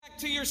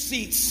to your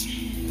seats.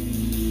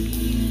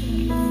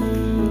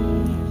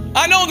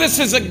 I know this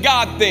is a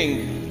God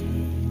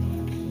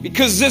thing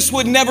because this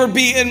would never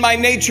be in my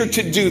nature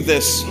to do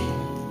this.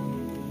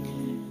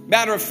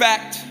 Matter of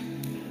fact,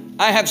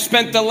 I have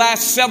spent the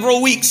last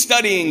several weeks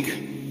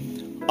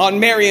studying on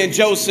Mary and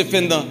Joseph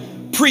and the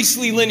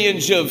priestly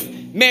lineage of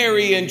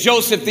Mary and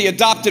Joseph, the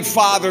adopted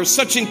father.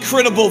 Such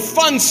incredible,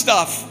 fun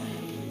stuff.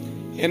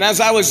 And as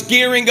I was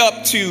gearing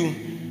up to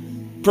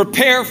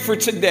prepare for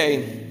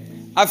today,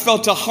 I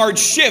felt a hard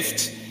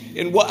shift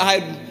in what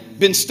I'd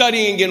been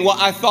studying and what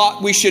I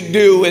thought we should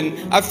do.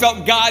 And I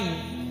felt God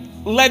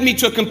led me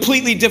to a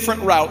completely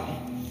different route.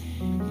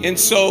 And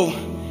so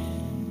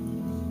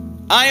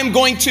I am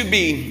going to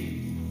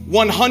be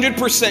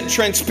 100%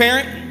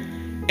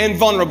 transparent and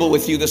vulnerable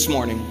with you this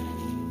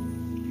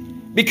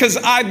morning. Because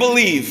I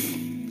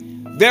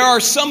believe there are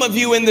some of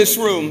you in this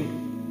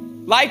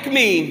room, like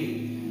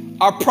me,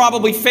 are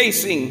probably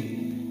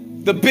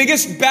facing the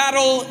biggest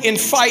battle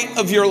and fight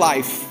of your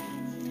life.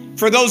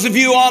 For those of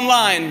you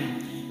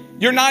online,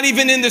 you're not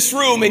even in this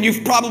room and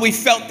you've probably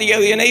felt the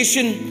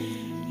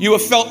alienation. You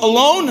have felt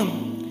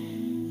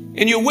alone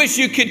and you wish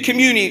you could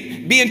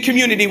be in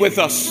community with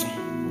us.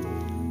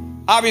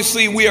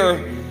 Obviously, we are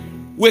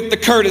with the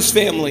Curtis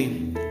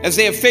family as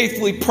they have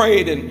faithfully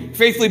prayed and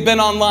faithfully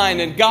been online,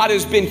 and God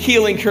has been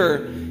healing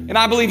her. And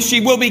I believe she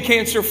will be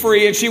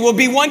cancer-free, and she will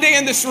be one day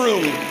in this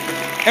room,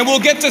 and we'll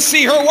get to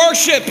see her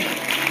worship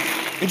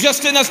and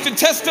just in us the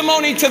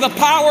testimony to the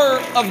power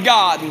of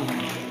God.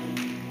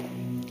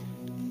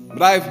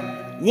 But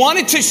I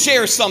wanted to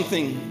share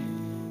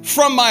something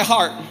from my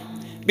heart,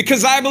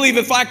 because I believe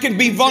if I can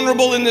be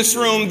vulnerable in this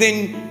room,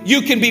 then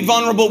you can be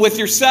vulnerable with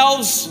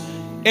yourselves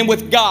and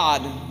with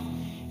God.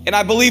 And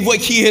I believe what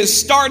He has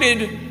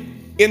started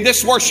in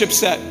this worship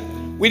set.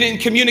 We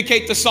didn't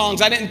communicate the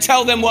songs. I didn't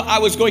tell them what I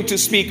was going to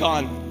speak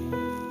on.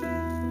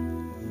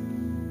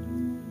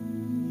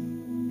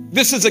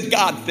 This is a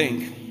God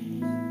thing.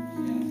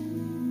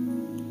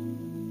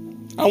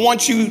 I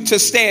want you to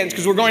stand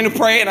because we're going to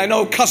pray. And I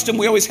know custom,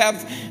 we always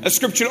have a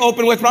scripture to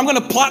open with, but I'm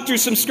going to plot through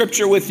some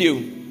scripture with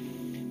you.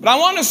 But I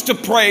want us to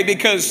pray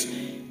because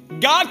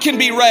God can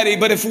be ready,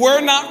 but if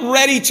we're not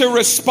ready to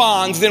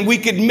respond, then we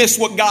could miss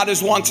what God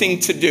is wanting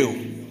to do.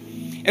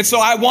 And so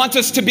I want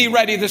us to be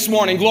ready this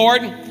morning.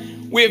 Lord,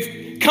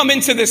 we've come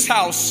into this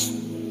house.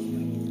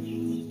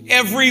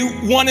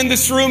 Everyone in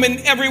this room and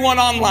everyone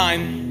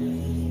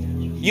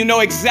online, you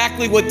know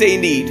exactly what they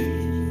need.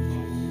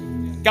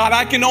 God,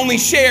 I can only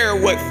share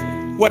what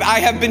I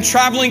have been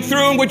traveling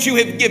through and what you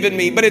have given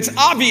me. But it's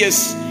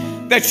obvious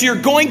that you're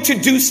going to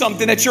do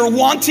something, that you're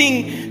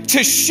wanting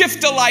to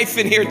shift a life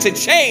in here, to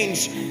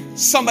change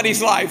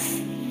somebody's life.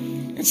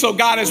 And so,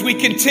 God, as we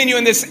continue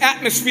in this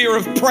atmosphere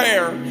of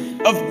prayer,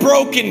 of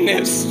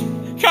brokenness,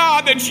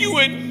 God, that you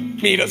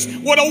would meet us.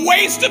 What a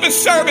waste of a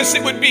service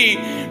it would be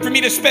for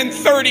me to spend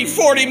 30,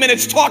 40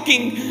 minutes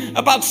talking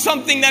about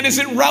something that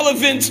isn't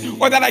relevant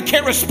or that I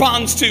can't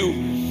respond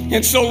to.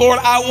 And so, Lord,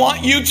 I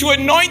want you to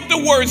anoint the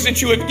words that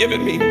you have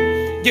given me.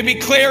 Give me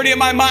clarity in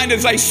my mind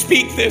as I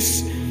speak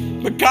this.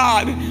 But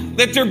God,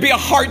 let there be a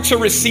heart to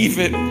receive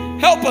it.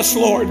 Help us,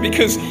 Lord,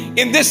 because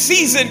in this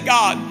season,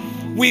 God,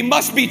 we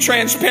must be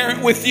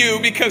transparent with you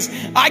because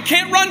I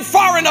can't run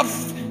far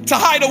enough to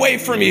hide away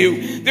from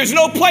you. There's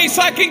no place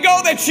I can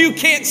go that you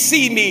can't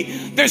see me.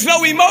 There's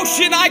no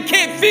emotion I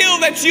can't feel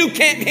that you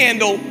can't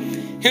handle.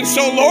 And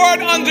so, Lord,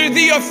 under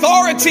the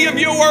authority of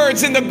your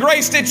words and the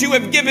grace that you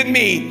have given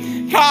me,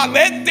 God,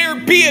 let there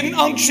be an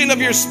unction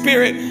of your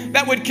spirit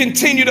that would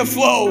continue to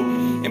flow.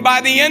 And by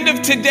the end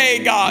of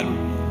today,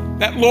 God,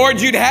 that, Lord,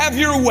 you'd have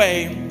your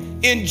way.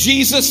 In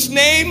Jesus'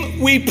 name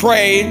we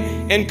pray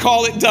and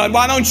call it done.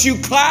 Why don't you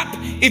clap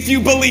if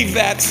you believe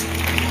that?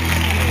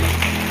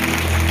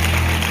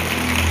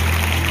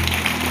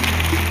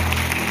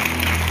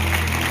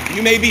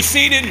 You may be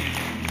seated.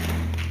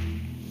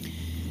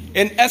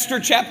 In Esther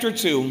chapter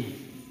 2,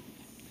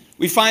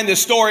 we find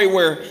this story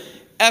where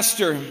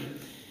Esther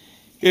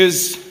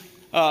is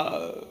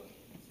on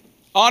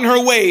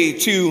her way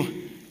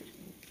to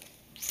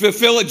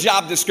fulfill a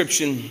job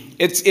description.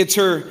 It's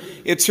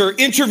her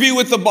interview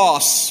with the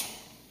boss.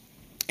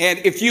 And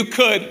if you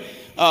could,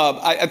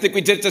 I think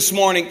we did it this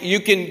morning, you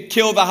can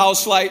kill the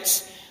house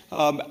lights.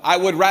 I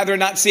would rather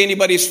not see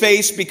anybody's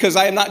face because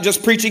I am not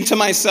just preaching to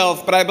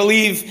myself, but I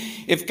believe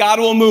if God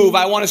will move,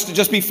 I want us to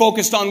just be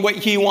focused on what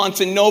he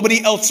wants and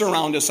nobody else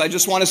around us. I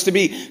just want us to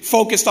be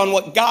focused on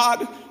what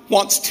God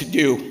wants to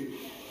do.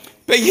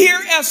 But here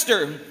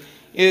Esther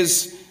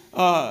is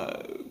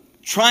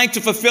trying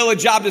to fulfill a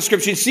job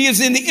description. She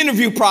is in the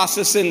interview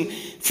process, and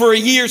for a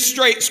year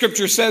straight,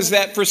 Scripture says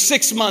that for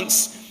 6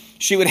 months,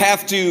 she would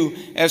have to,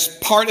 as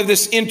part of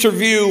this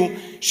interview,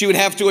 she would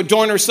have to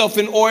adorn herself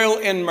in oil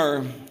and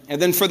myrrh.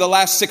 And then for the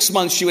last 6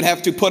 months, she would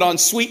have to put on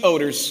sweet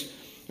odors.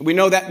 And we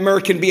know that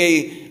myrrh can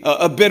be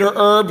a bitter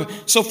herb.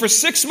 So for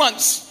 6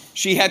 months,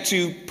 she had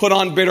to put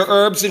on bitter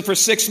herbs. And for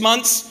 6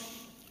 months,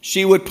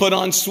 she would put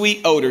on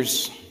sweet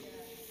odors.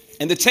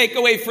 And the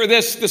takeaway for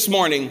this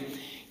morning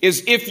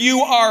is if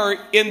you are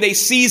in the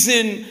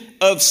season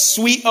of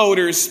sweet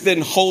odors,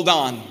 then hold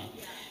on.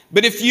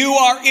 But if you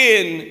are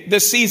in the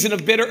season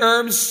of bitter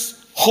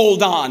herbs,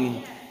 hold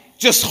on.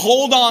 Just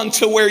hold on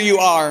to where you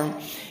are.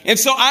 And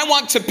so I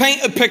want to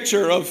paint a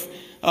picture of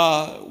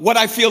what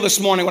I feel this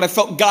morning, what I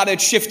felt God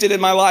had shifted in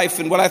my life,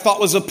 and what I thought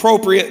was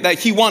appropriate that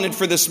he wanted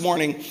for this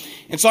morning.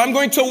 And so I'm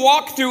going to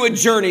walk through a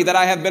journey that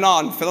I have been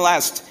on for the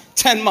last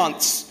 10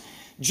 months,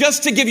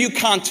 just to give you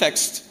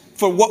context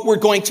for what we're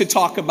going to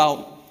talk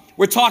about.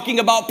 We're talking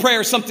about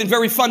prayer, something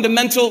very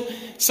fundamental,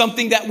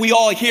 something that we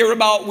all hear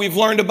about, we've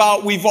learned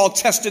about, we've all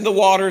tested the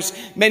waters.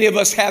 Many of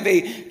us have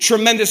a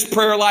tremendous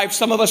prayer life.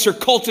 Some of us are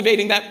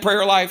cultivating that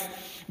prayer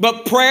life.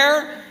 But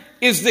prayer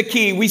is the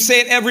key. We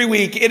say it every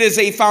week. It is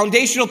a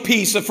foundational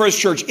piece of First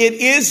Church. It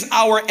is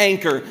our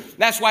anchor.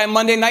 That's why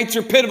Monday nights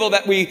are pivotal,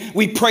 that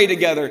we pray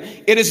together.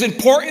 It is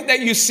important that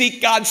you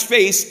seek God's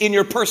face in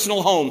your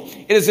personal home.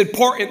 It is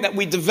important that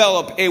we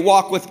develop a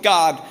walk with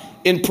God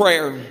in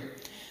prayer.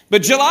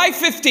 But July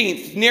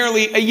 15th,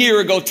 nearly a year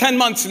ago, 10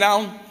 months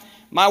now,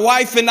 my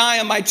wife and I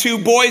and my two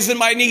boys and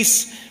my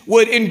niece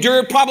would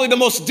endure probably the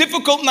most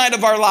difficult night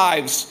of our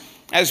lives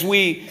as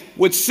we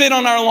would sit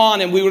on our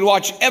lawn and we would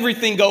watch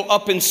everything go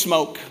up in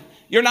smoke.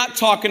 You're not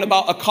talking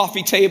about a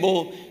coffee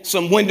table,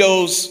 some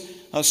windows,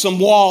 some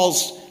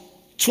walls.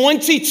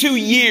 22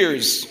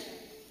 years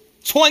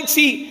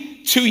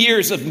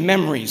of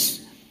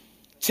memories.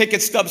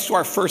 Ticket stubs to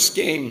our first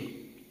game.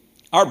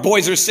 Our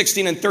boys are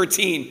 16 and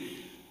 13.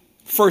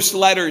 First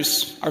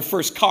letters, our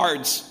first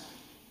cards.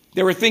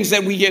 There were things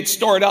that we had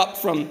stored up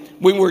from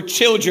when we were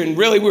children.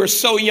 Really, we were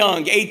so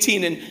young.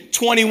 18 and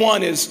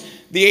 21 is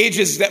the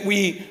ages that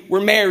we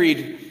were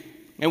married.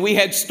 And we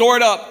had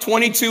stored up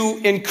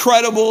 22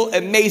 incredible,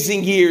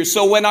 amazing years.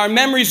 So when our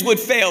memories would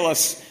fail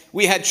us,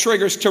 we had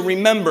triggers to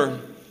remember.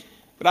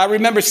 But I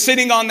remember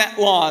sitting on that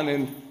lawn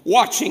and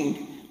watching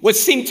what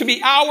seemed to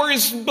be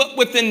hours, but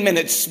within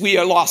minutes, we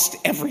had lost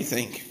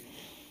everything.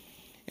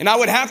 And I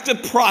would have to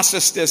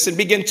process this and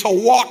begin to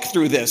walk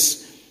through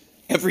this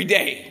every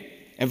day.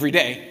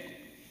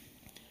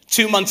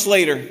 2 months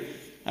later,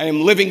 I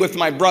am living with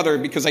my brother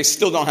because I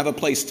still don't have a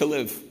place to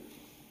live.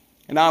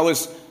 And I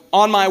was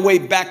on my way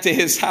back to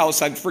his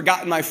house. I'd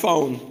forgotten my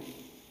phone.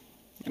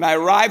 And I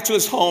arrived to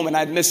his home and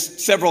I'd missed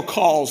several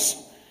calls.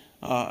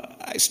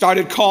 I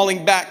started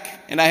calling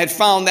back and I had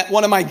found that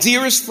one of my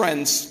dearest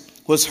friends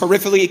was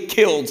horrifically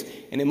killed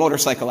in a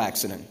motorcycle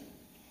accident.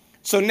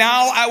 So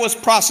now I was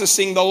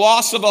processing the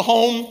loss of a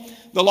home,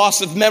 the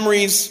loss of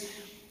memories,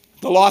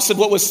 the loss of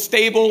what was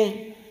stable,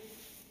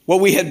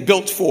 what we had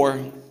built for.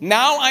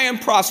 Now I am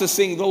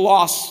processing the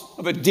loss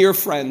of a dear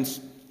friend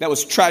that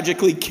was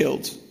tragically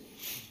killed.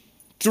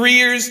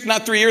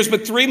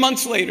 3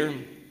 months later,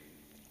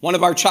 one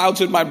of our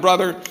childhood, my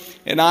brother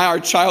and I, our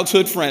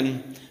childhood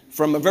friend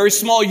from a very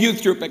small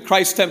youth group at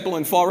Christ Temple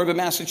in Fall River,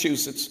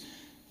 Massachusetts.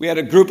 We had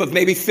a group of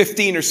maybe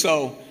 15 or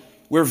so.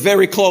 We were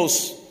very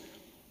close.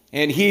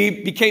 And he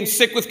became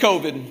sick with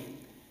COVID.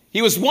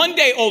 He was 1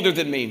 day older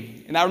than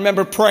me. And I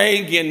remember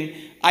praying, and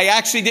I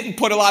actually didn't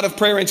put a lot of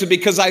prayer into it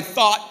because I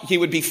thought he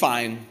would be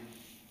fine.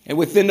 And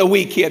within a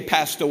week, he had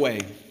passed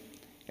away.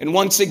 And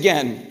once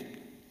again,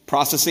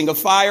 processing a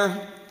fire,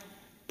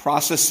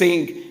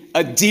 processing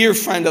a dear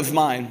friend of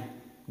mine,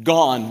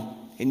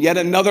 gone. And yet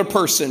another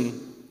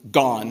person,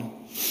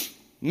 gone.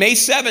 May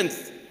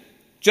 7th,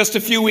 just a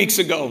few weeks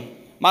ago,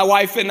 my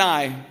wife and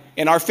I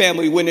and our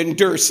family would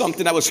endure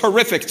something that was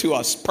horrific to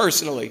us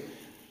personally.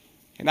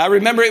 And I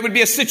remember it would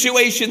be a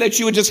situation that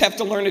you would just have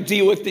to learn to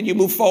deal with, and you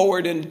move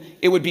forward and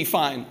it would be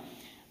fine.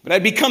 But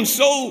I'd become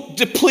so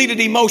depleted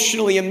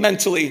emotionally and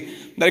mentally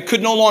that I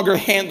could no longer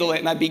handle it,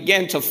 and I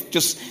began to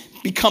just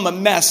become a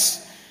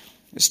mess.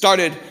 It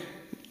started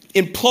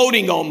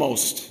imploding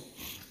almost.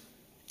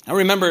 I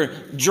remember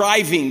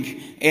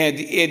driving,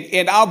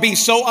 and I'll be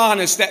so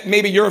honest that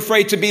maybe you're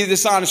afraid to be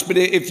this honest, but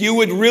if you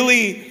would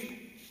really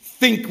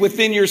think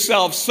within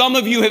yourself, some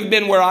of you have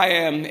been where I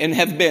am and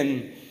have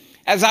been.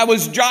 As I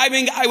was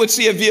driving, I would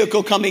see a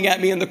vehicle coming at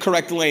me in the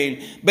correct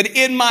lane. But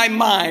in my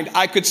mind,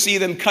 I could see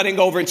them cutting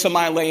over into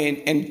my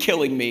lane and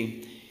killing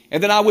me.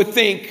 And then I would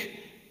think,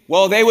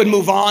 well, they would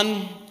move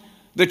on.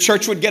 The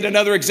church would get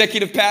another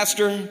executive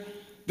pastor.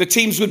 The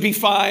teams would be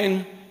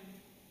fine.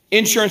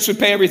 Insurance would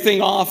pay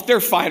everything off. They're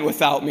fine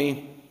without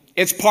me.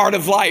 It's part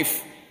of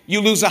life.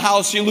 You lose a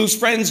house, you lose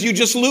friends, you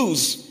just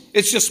lose.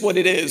 It's just what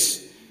it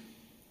is.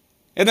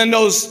 And then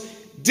those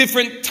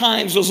different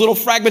times, those little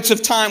fragments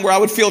of time where I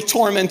would feel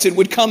tormented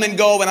would come and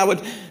go, and I would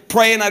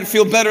pray and I'd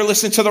feel better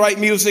listening to the right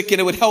music,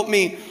 and it would help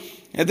me.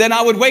 And then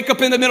I would wake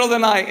up in the middle of the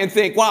night and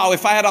think, wow,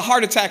 if I had a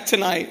heart attack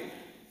tonight,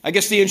 I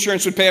guess the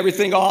insurance would pay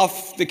everything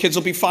off. The kids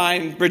will be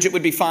fine. Bridget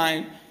would be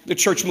fine. The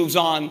church moves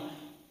on.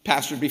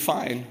 Pastor would be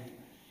fine.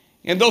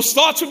 And those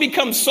thoughts would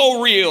become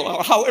so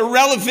real, how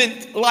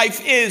irrelevant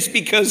life is,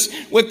 because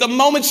with the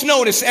moment's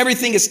notice,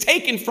 everything is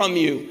taken from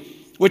you.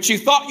 What you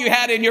thought you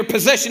had in your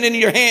possession, in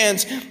your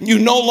hands, you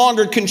no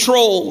longer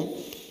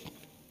control.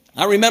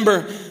 I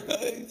remember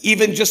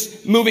even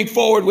just moving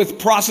forward with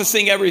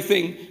processing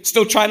everything,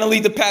 still trying to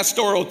lead the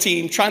pastoral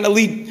team, trying to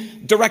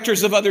lead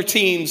directors of other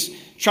teams,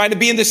 trying to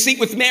be in the seat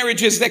with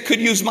marriages that could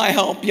use my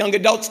help, young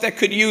adults that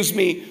could use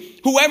me,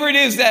 whoever it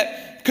is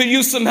that could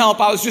use some help.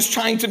 I was just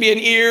trying to be an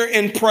ear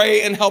and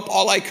pray and help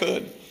all I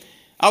could.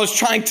 I was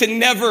trying to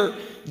never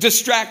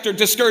distract or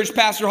discourage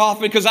Pastor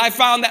Hoffman, because I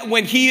found that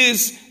when he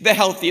is the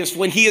healthiest,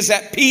 when he is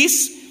at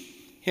peace,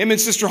 him and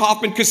Sister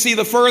Hoffman could see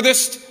the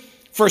furthest,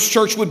 First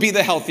Church would be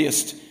the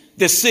healthiest.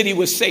 The city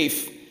was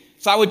safe.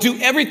 So I would do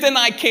everything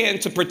I can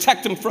to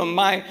protect him from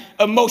my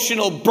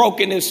emotional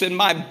brokenness and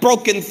my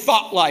broken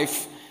thought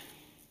life.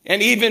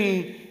 And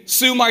even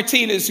Sue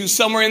Martinez, who's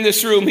somewhere in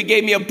this room, he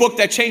gave me a book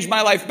that changed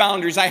my life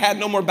boundaries. I had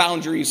no more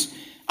boundaries.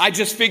 I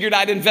just figured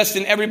I'd invest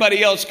in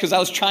everybody else because I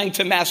was trying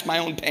to mask my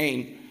own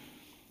pain.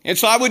 And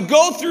so I would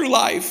go through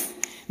life.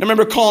 And I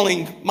remember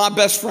calling my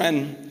best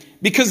friend,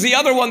 because the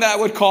other one that I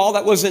would call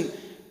that wasn't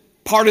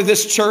part of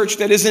this church,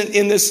 that isn't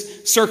in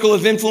this circle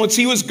of influence,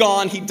 he was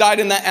gone. He died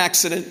in that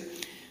accident.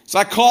 So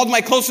I called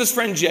my closest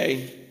friend,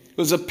 Jay,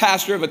 who was a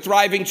pastor of a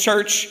thriving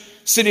church,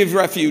 City of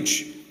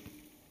Refuge.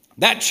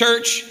 That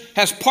church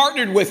has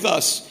partnered with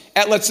us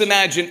at Let's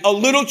Imagine. A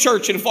little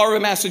church in Fall River,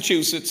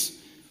 Massachusetts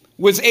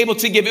was able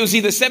to give, it was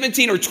either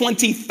 $17,000 or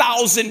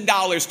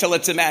 $20,000 to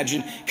Let's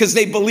Imagine, because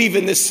they believe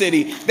in this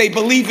city. They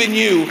believe in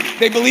you.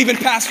 They believe in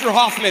Pastor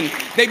Hoffman.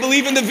 They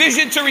believe in the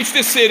vision to reach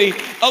this city.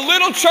 A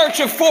little church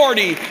of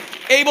 40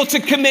 able to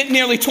commit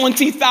nearly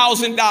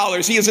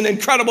 $20,000. He is an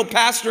incredible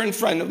pastor and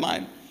friend of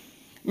mine.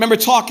 I remember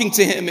talking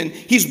to him, and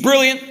he's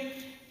brilliant.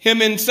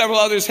 Him and several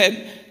others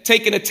had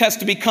taken a test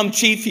to become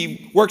chief.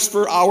 He works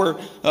for our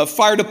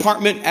fire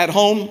department at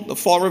home, the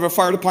Fall River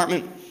Fire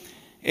Department.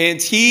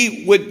 And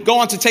he would go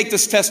on to take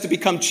this test to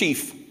become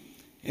chief.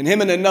 And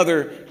him and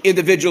another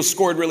individual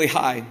scored really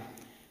high.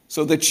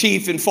 So the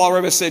chief in Fall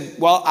River said,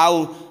 well,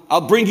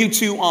 I'll bring you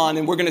two on,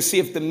 and we're going to see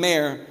if the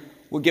mayor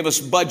will give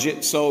us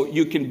budget so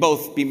you can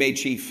both be made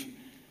chief.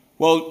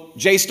 Well,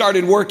 Jay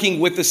started working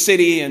with the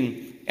city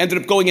and ended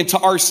up going into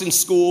arson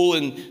school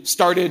and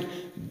started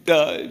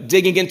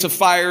digging into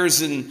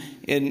fires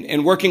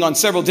and working on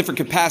several different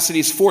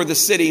capacities for the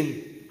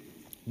city.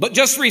 But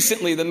just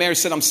recently, the mayor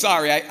said, I'm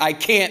sorry, I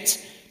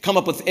can't come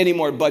up with any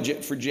more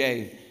budget for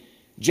Jay.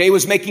 Jay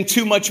was making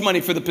too much money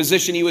for the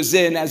position he was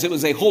in, as it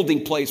was a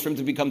holding place for him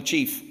to become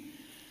chief.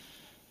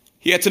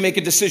 He had to make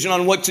a decision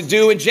on what to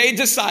do, and Jay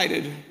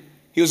decided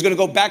he was going to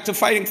go back to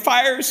fighting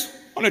fires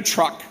on a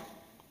truck.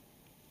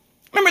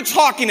 I remember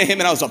talking to him,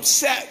 and I was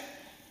upset.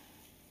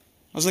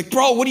 I was like,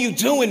 bro, what are you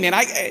doing, man?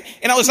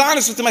 And I was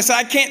honest with him. I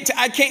said,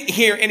 I can't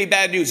hear any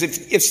bad news.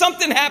 If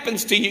something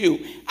happens to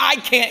you, I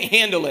can't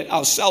handle it. I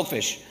was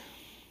selfish.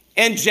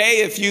 And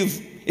Jay,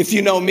 if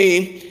you know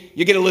me,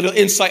 you get a little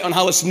insight on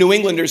how us New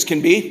Englanders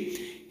can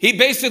be. He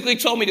basically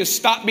told me to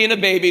stop being a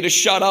baby, to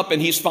shut up,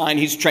 and he's fine.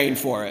 He's trained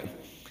for it.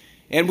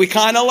 And we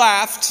kind of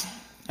laughed,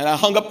 and I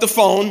hung up the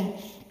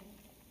phone,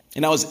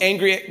 and I was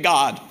angry at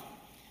God.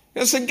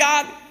 I said,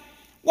 God,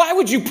 why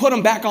would you put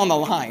him back on the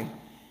line?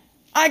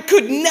 I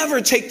could never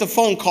take the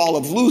phone call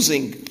of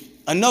losing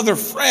another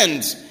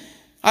friend.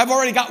 I've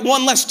already got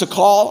one less to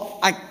call.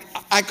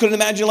 I couldn't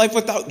imagine life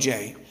without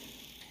Jay.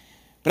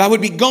 But I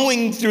would be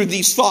going through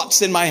these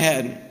thoughts in my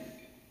head.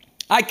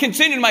 I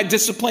continued my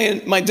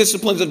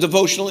disciplines of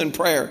devotional and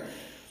prayer.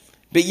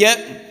 But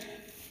yet,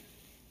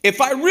 if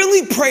I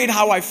really prayed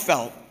how I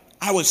felt,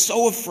 I was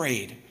so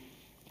afraid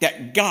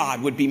that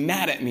God would be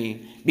mad at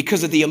me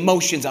because of the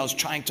emotions I was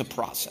trying to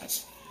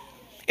process.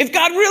 If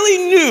God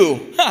really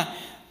knew,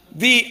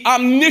 the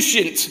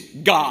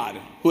omniscient God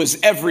who is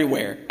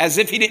everywhere, as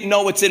if he didn't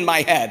know what's in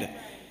my head,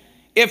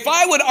 if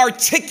I would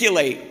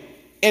articulate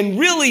and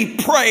really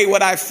pray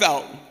what I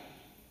felt,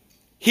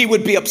 he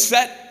would be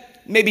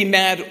upset, maybe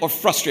mad or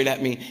frustrated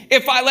at me.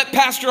 If I let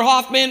Pastor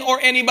Hoffman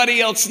or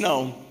anybody else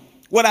know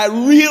what I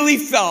really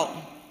felt,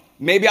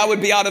 maybe I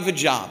would be out of a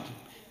job.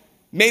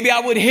 Maybe I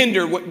would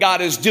hinder what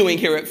God is doing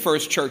here at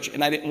First Church,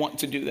 and I didn't want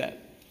to do that.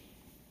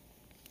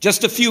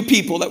 Just a few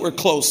people that were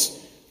close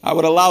I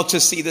would allow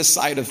to see this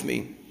side of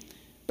me.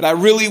 But I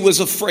really was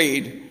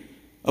afraid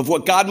of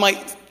what God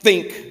might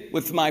think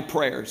with my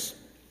prayers.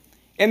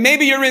 And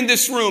maybe you're in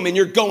this room and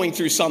you're going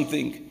through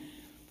something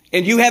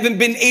and you haven't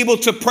been able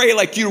to pray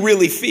like you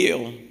really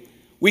feel.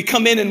 We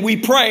come in and we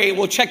pray,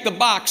 we'll check the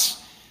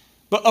box,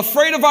 but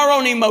afraid of our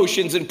own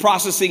emotions and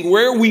processing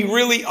where we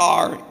really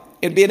are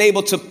and being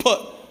able to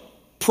put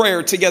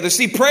prayer together.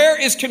 See, prayer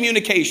is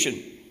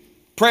communication.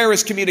 Prayer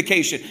is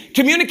communication.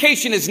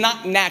 Communication is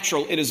not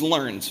natural, it is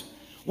learned.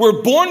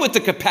 We're born with the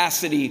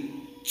capacity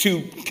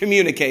to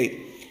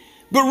communicate.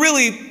 But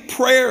really,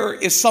 prayer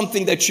is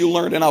something that you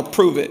learn, and I'll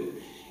prove it.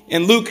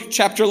 In Luke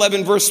chapter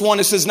 11, verse 1,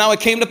 it says, Now it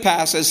came to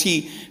pass, as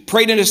he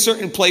prayed in a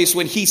certain place,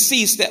 when he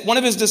ceased, that one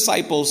of his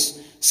disciples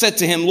said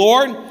to him,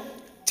 Lord,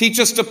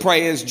 teach us to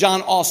pray, as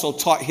John also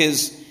taught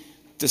his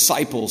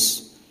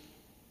disciples.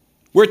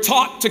 We're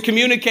taught to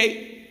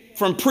communicate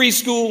from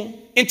preschool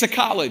into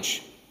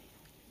college.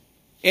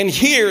 And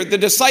here, the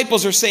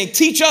disciples are saying,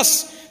 teach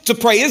us to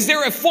pray. Is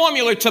there a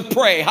formula to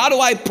pray? How do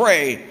I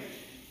pray?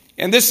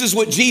 And this is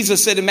what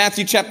Jesus said in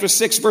Matthew chapter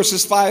 6,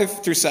 verses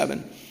 5 through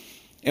 7.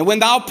 And when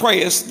thou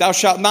prayest, thou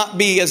shalt not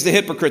be as the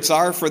hypocrites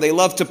are, for they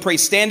love to pray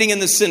standing in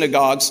the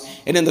synagogues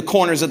and in the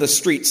corners of the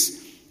streets,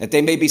 that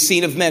they may be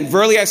seen of men.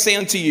 Verily I say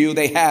unto you,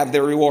 they have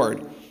their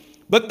reward.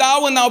 But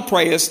thou, when thou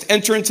prayest,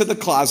 enter into the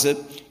closet,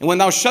 and when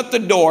thou shut the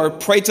door,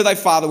 pray to thy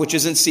Father which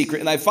is in secret,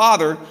 and thy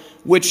Father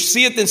which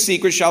seeth in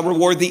secret shall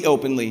reward thee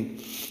openly.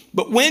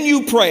 But when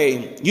you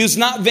pray, use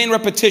not vain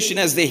repetition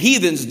as the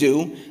heathens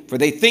do, for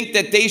they think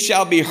that they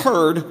shall be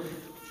heard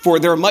for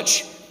their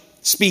much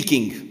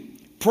speaking.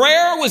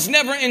 Prayer was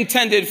never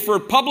intended for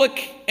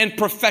public and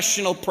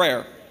professional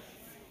prayer.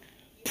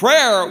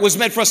 Prayer was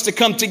meant for us to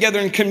come together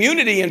in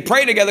community and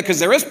pray together because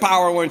there is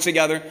power when we're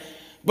together.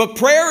 But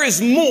prayer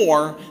is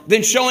more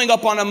than showing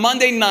up on a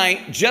Monday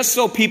night just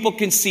so people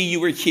can see you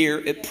were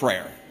here at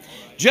prayer.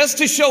 Just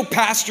to show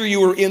pastor you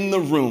were in the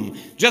room.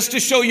 Just to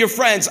show your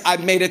friends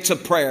I've made it to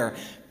prayer.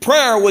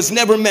 Prayer was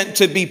never meant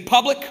to be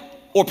public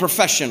or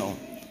professional.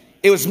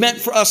 It was meant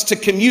for us to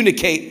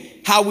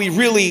communicate how we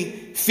really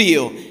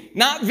feel.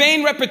 Not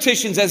vain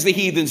repetitions as the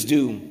heathens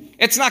do.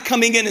 It's not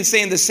coming in and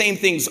saying the same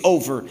things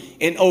over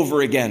and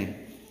over again.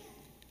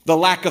 The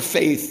lack of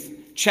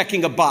faith,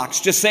 checking a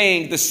box, just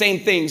saying the same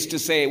things to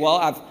say,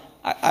 well,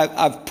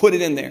 I've put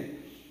it in there.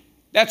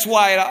 That's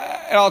why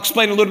I'll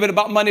explain a little bit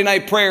about Monday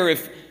night prayer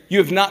if you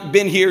have not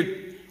been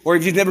here or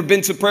if you've never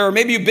been to prayer, or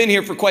maybe you've been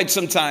here for quite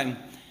some time.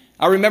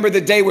 I remember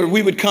the day where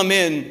we would come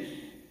in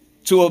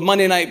to a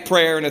Monday night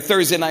prayer and a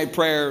Thursday night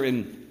prayer,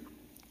 and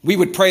we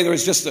would pray. There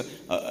was just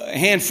a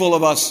handful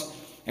of us,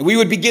 and we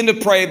would begin to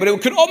pray, but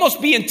it could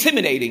almost be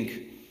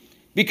intimidating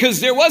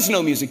because there was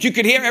no music. You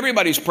could hear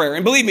everybody's prayer,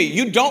 and believe me,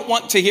 you don't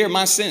want to hear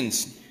my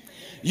sins.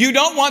 You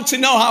don't want to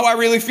know how I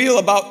really feel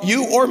about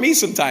you or me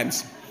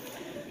sometimes.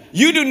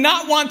 You do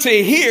not want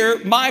to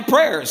hear my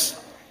prayers.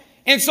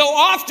 And so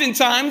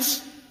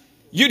oftentimes,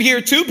 you'd hear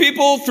 2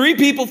 people, 3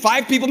 people,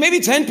 5 people, maybe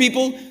 10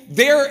 people.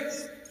 They're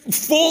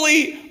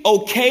fully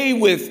okay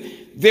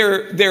with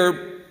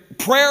their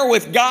prayer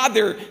with God,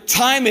 their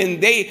time,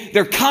 and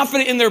they're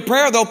confident in their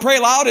prayer. They'll pray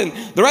loud, and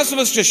the rest of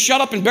us just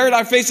shut up and buried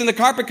our face in the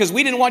carpet because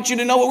we didn't want you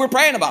to know what we're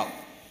praying about.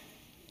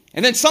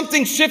 And then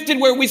something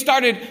shifted where we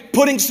started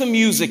putting some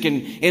music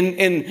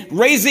and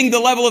raising the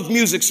level of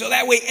music so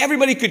that way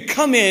everybody could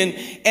come in.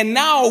 And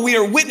now we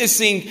are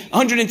witnessing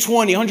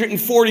 120,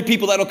 140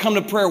 people that'll come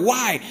to prayer.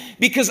 Why?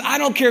 Because I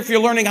don't care if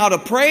you're learning how to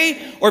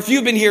pray or if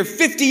you've been here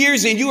 50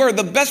 years and you are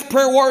the best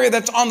prayer warrior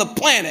that's on the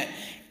planet.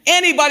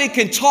 Anybody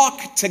can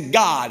talk to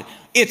God.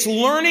 It's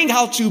learning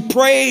how to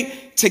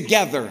pray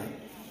together.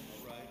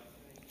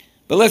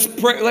 But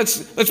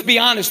let's be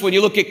honest when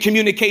you look at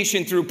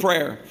communication through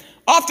prayer.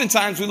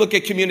 Oftentimes we look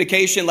at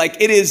communication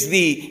like it is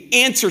the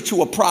answer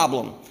to a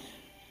problem.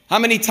 How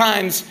many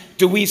times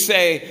do we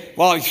say,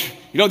 well,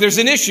 there's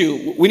an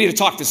issue. We need to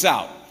talk this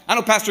out. I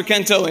know Pastor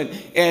Kento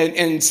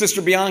and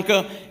Sister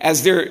Bianca,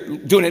 as they're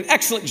doing an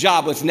excellent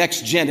job with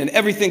Next Gen and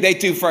everything they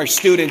do for our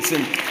students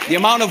and the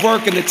amount of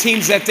work and the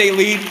teams that they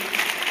lead.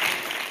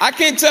 I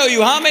can't tell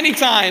you how many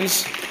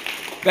times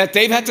that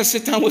they've had to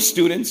sit down with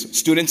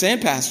students and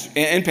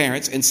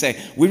parents and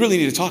say, we really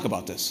need to talk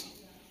about this.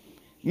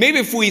 Maybe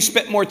if we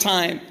spent more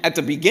time at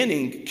the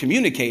beginning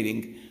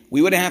communicating,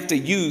 we wouldn't have to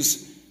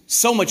use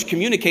so much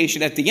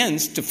communication at the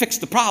ends to fix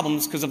the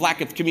problems because of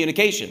lack of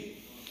communication.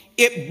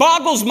 It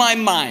boggles my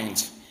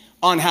mind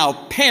on how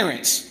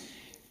parents,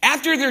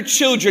 after their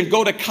children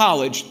go to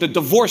college, the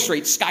divorce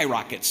rate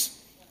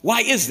skyrockets.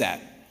 Why is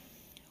that?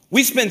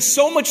 We spend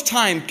so much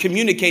time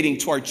communicating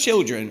to our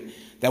children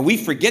that we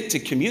forget to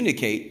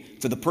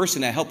communicate to the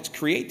person that helped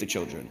create the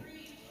children.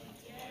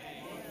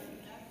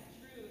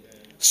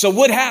 So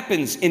what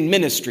happens in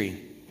ministry?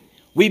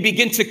 We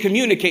begin to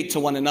communicate to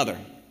one another.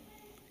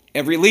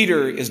 Every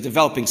leader is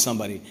developing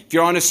somebody. If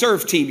you're on a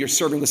serve team, you're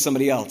serving with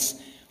somebody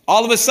else.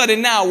 All of a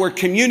sudden now we're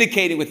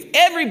communicating with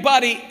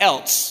everybody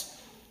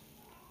else.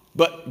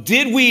 But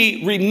did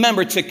we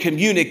remember to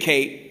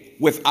communicate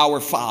with our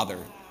Father,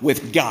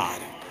 with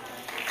God?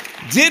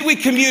 Did we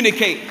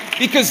communicate?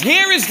 Because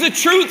here is the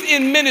truth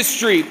in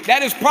ministry.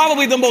 That is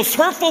probably the most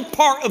hurtful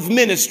part of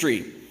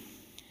ministry.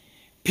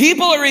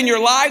 People are in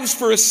your lives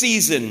for a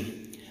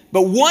season,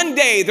 but one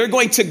day they're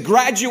going to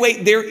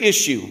graduate their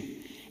issue.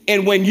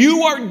 And when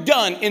you are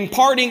done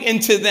imparting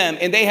into them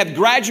and they have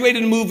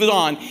graduated and moved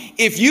on,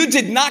 if you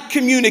did not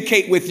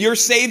communicate with your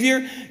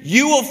Savior,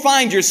 you will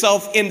find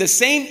yourself in the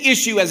same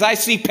issue as I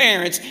see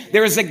parents.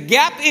 There is a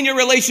gap in your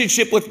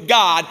relationship with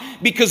God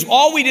because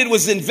all we did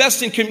was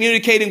invest in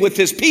communicating with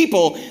His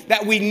people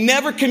that we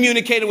never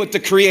communicated with the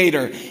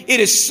Creator. It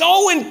is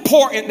so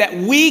important that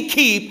we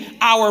keep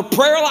our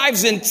prayer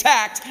lives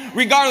intact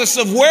regardless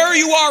of where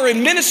you are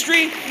in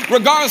ministry,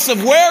 regardless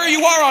of where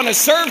you are on a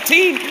serve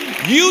team.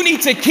 You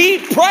need to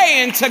keep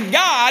praying to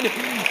God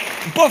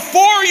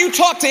before you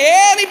talk to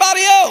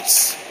anybody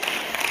else.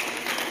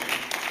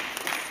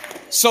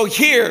 So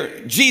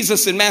here,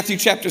 Jesus in Matthew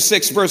chapter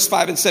 6, verse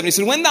 5 and 7, he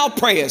said, when thou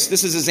prayest,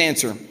 this is his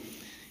answer.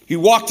 He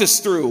walked us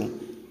through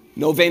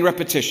no vain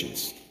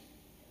repetitions.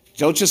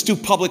 Don't just do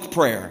public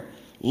prayer.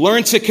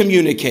 Learn to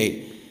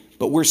communicate.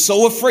 But we're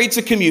so afraid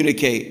to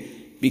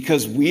communicate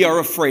because we are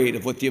afraid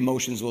of what the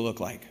emotions will look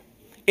like.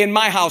 In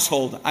my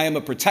household, I am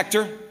a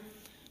protector.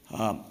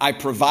 I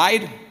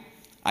provide.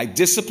 I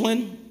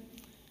discipline.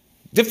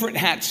 Different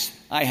hats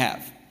I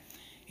have.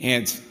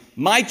 And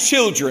my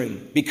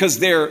children, because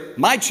they're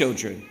my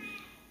children,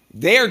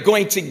 they're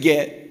going to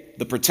get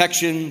the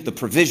protection, the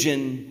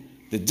provision,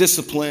 the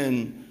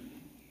discipline,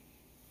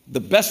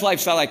 the best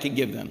lifestyle I can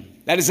give them.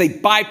 That is a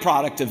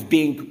byproduct of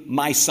being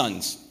my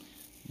sons.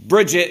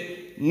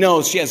 Bridget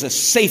knows she has a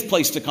safe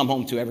place to come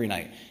home to every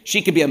night.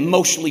 She can be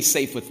emotionally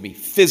safe with me,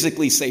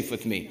 physically safe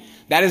with me.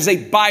 That is a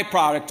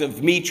byproduct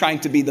of me trying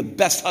to be the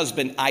best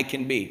husband I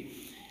can be.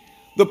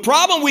 The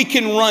problem we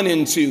can run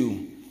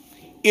into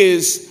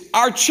is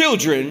our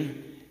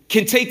children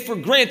can take for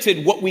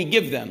granted what we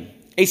give them,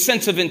 a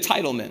sense of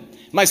entitlement.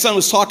 My son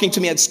was talking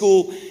to me at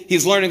school.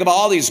 He's learning about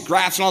all these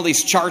graphs and all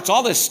these charts,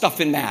 all this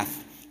stuff in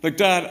math. Like,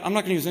 Dad, I'm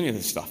not going to use any of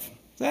this stuff.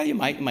 Yeah, you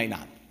might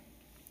not.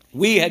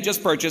 We had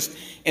just purchased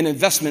an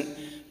investment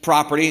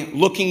property,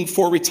 looking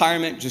for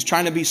retirement, just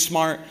trying to be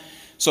smart.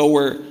 So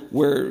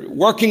we're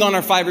working on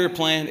our 5-year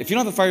plan. If you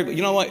don't have a 5-year,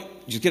 you know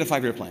what? Just get a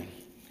 5-year plan.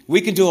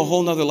 We can do a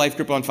whole nother life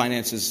group on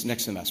finances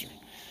next semester.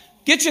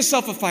 Get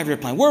yourself a 5-year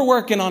plan. We're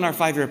working on our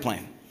 5-year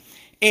plan.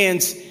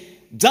 And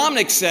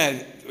Dominic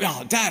said,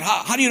 oh, Dad,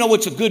 how do you know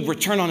what's a good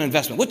return on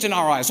investment? What's an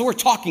ROI? So we're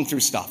talking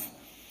through stuff.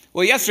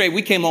 Well, yesterday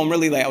we came home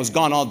really late. I was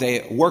gone all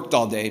day, worked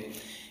all day.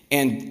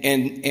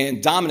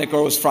 And Dominic, or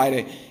it was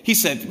Friday, he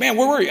said, man,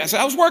 where were you? I said,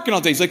 I was working all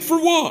day. He's like, for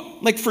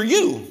what? Like, for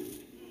you.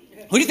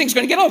 Who do you think is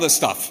going to get all this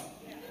stuff?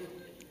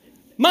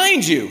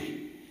 Mind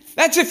you,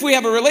 that's if we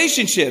have a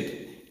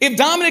relationship. If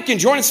Dominic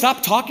and Jordan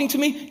stop talking to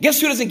me, guess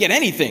who doesn't get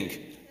anything?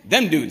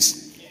 Them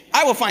dudes.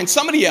 I will find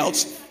somebody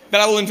else that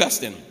I will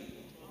invest in.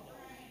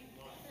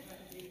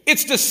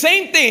 It's the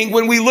same thing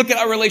when we look at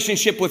our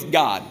relationship with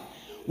God.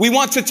 We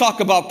want to talk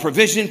about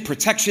provision,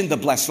 protection, the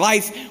blessed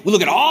life. We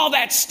look at all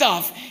that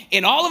stuff,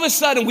 and all of a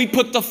sudden we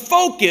put the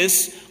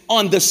focus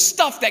on the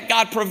stuff that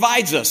God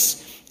provides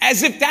us,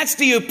 as if that's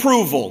the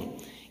approval.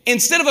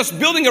 Instead of us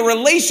building a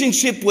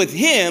relationship with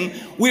Him,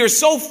 we are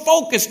so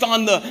focused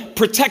on the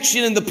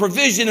protection and the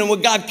provision and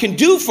what God can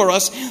do for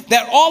us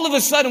that all of a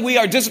sudden we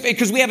are dissipated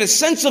because we have a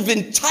sense of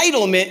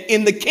entitlement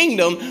in the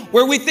kingdom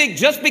where we think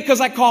just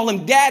because I call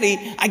Him Daddy,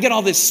 I get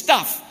all this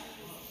stuff.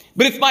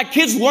 But if my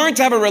kids learn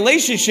to have a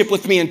relationship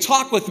with me and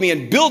talk with me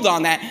and build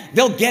on that,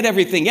 they'll get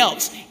everything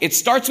else. It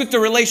starts with the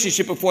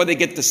relationship before they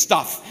get the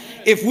stuff.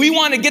 If we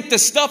want to get the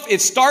stuff,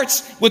 it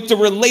starts with the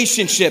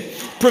relationship.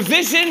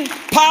 Provision,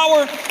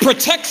 power,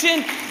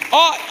 protection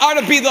are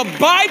to be the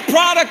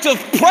byproduct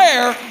of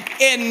prayer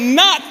and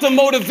not the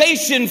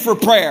motivation for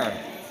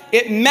prayer.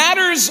 It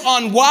matters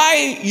on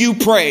why you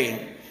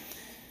pray.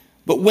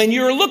 But when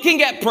you're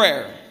looking at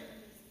prayer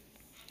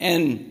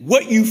and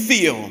what you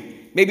feel,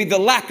 maybe the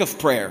lack of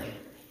prayer,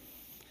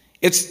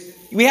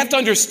 we have to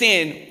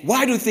understand,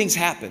 why do things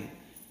happen?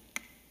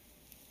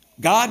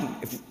 God,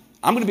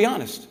 I'm going to be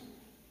honest.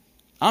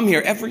 I'm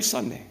here every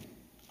Sunday.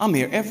 I'm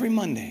here every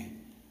Monday.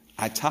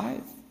 I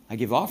tithe. I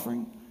give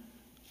offering.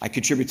 I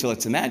contribute till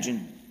it's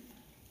imagined.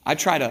 I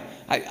try to,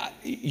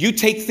 you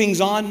take things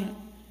on.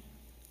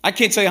 I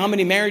can't tell you how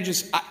many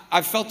marriages,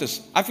 I've felt this.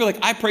 I feel like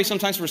I pray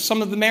sometimes for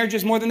some of the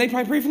marriages more than they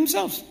probably pray for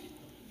themselves.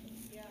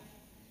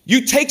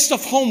 You take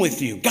stuff home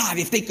with you. God,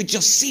 if they could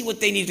just see what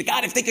they need to,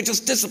 God, if they could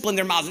just discipline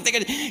their mouths, if they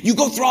could, you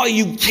go through all,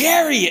 you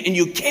carry it and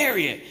you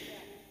carry it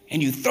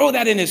and you throw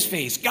that in His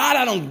face. God,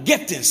 I don't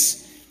get this.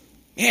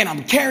 Man,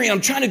 I'm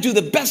trying to do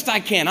the best I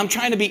can. I'm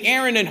trying to be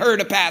Aaron and Hur,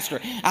 the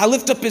pastor. I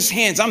lift up his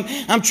hands.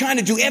 I'm trying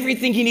to do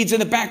everything he needs in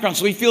the background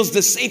so he feels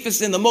the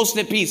safest and the most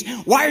at peace.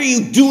 Why are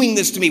you doing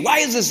this to me? Why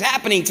is this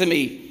happening to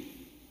me?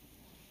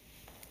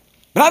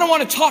 But I don't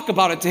want to talk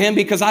about it to him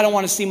because I don't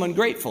want to seem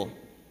ungrateful.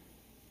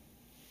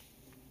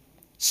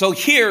 So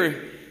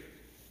here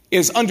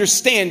is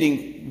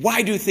understanding,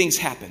 why do things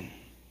happen?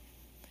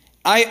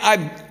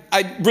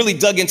 I really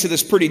dug into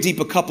this pretty deep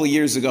a couple of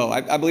years ago.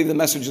 I believe the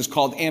message is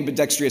called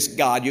Ambidextrous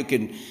God. You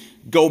can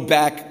go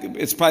back.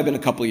 It's probably been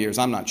a couple of years.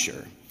 I'm not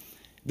sure.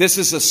 This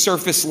is a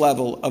surface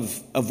level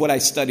of what I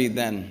studied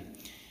then.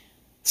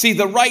 See,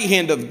 the right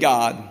hand of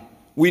God,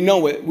 we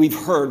know it. We've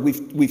heard.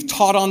 We've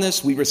taught on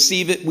this. We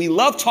receive it. We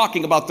love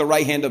talking about the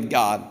right hand of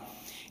God.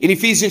 In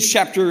Ephesians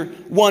chapter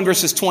 1,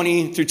 verses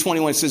 20 through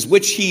 21, it says,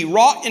 which He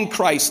wrought in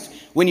Christ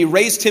when He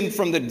raised Him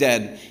from the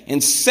dead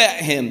and set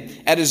Him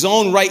at His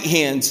own right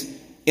hand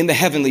in the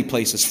heavenly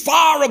places,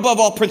 far above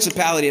all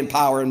principality and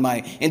power and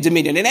might and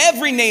dominion, and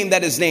every name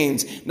that is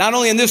named, not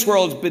only in this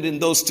world, but in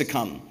those to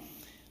come.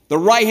 The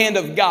right hand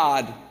of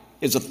God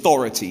is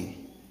authority.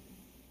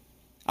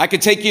 I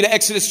could take you to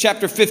Exodus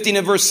chapter 15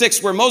 and verse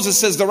 6, where Moses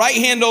says, the right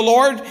hand, O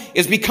Lord,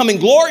 is becoming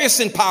glorious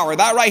in power.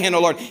 Thy right hand,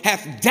 O Lord,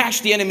 hath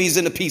dashed the enemies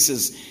into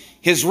pieces.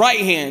 His right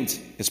hand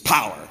is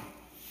power.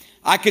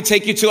 I could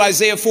take you to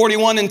Isaiah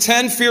 41 and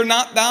 10. Fear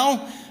not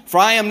thou, for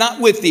I am not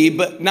with thee,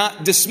 but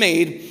not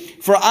dismayed.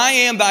 For I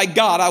am thy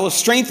God. I will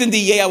strengthen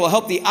thee, yea, I will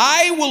help thee.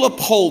 I will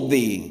uphold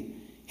thee.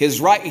 His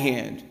right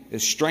hand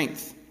is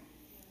strength.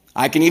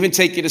 I can even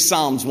take you to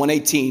Psalms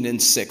 118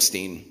 and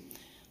 16.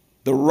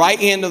 The right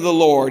hand of the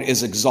Lord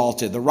is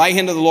exalted. The right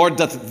hand of the Lord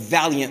doth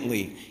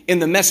valiantly. In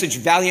the Message,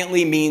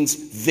 valiantly means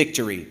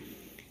victory.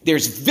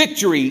 There's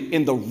victory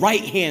in the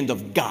right hand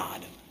of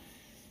God.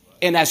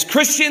 And as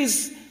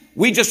Christians,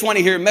 we just want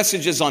to hear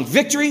messages on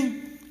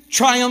victory,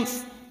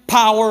 triumph,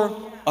 power,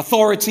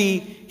 authority,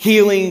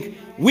 healing.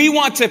 We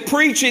want to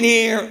preach in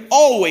here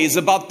always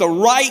about the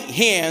right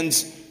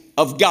hands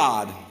of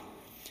God.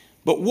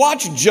 But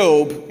watch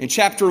Job in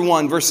chapter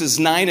 1, verses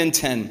 9 and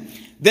 10.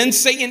 Then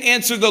Satan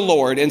answered the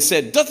Lord and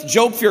said, Doth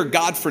Job fear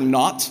God for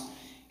naught?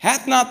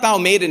 Hath not thou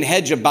made an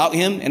hedge about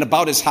him and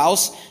about his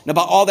house and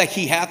about all that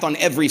he hath on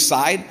every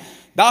side?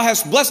 Thou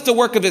hast blessed the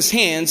work of his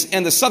hands,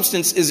 and the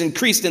substance is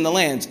increased in the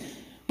land.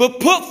 But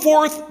put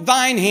forth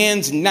thine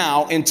hands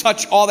now and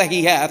touch all that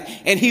he hath,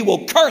 and he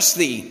will curse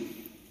thee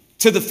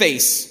to the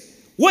face.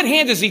 What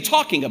hand is he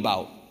talking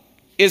about?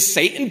 Is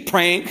Satan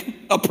praying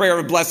a prayer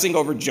of blessing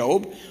over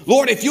Job?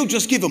 Lord, if you'll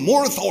just give him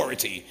more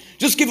authority,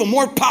 just give him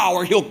more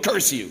power, he'll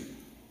curse you.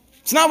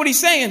 It's not what he's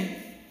saying.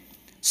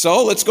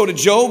 So let's go to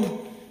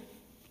Job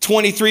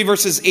 23,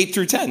 verses 8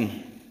 through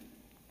 10.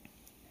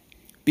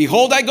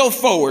 Behold, I go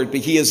forward, but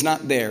he is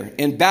not there,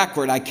 and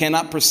backward I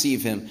cannot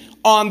perceive him.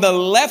 On the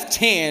left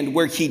hand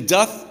where he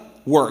doth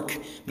work,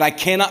 but I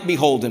cannot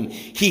behold him.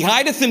 He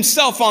hideth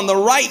himself on the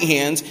right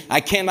hand, I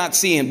cannot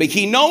see him. But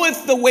he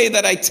knoweth the way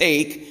that I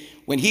take.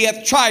 When he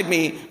hath tried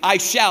me, I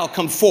shall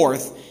come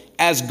forth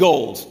as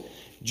gold.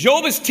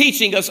 Job is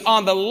teaching us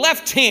on the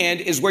left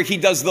hand is where he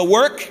does the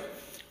work.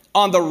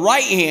 On the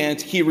right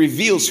hand, he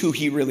reveals who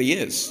he really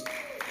is.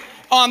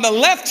 On the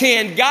left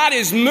hand, God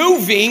is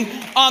moving.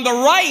 On the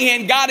right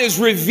hand, God is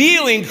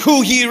revealing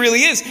who he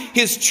really is,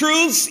 his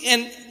truths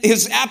and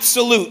his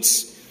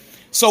absolutes.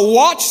 So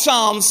watch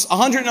Psalms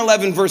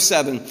 111, verse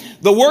 7.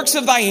 The works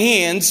of thy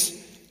hands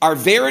are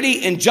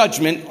verity and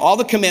judgment. All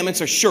the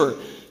commandments are sure.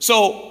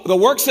 So the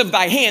works of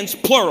thy hands,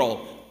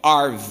 plural,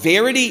 are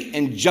verity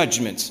and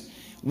judgment.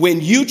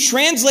 When you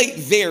translate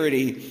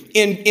verity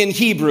in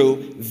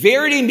Hebrew,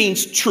 verity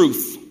means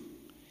truth.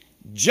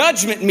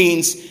 Judgment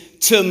means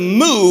to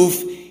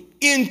move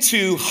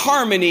into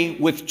harmony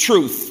with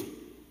truth.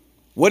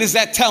 What is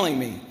that telling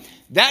me?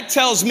 That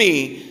tells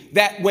me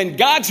that when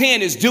God's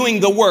hand is doing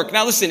the work,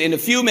 now listen, in a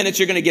few minutes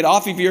you're going to get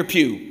off of your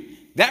pew.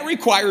 That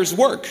requires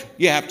work.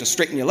 You have to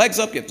straighten your legs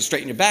up, you have to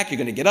straighten your back, you're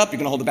going to get up, you're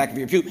going to hold the back of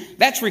your pew.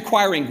 That's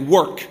requiring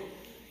work.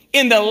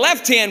 In the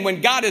left hand,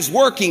 when God is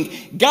working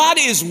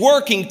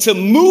to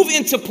move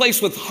into place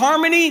with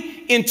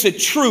harmony, into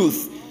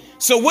truth.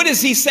 So what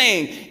is he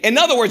saying? In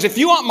other words, if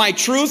you want my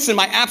truths and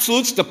my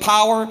absolutes, the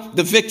power,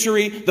 the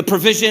victory, the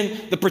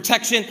provision, the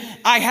protection,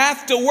 I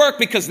have to work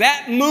because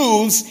that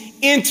moves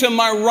into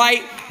my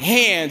right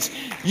hands.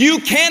 You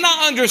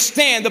cannot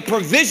understand the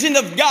provision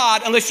of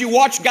God unless you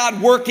watch God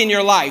work in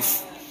your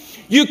life.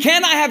 You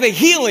cannot have a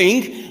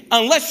healing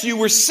unless you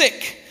were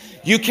sick.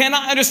 You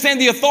cannot understand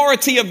the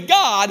authority of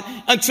God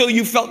until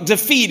you felt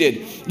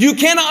defeated. You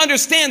cannot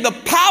understand the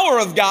power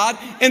of God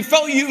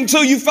until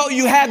you felt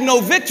you had no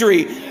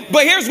victory.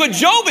 But here's what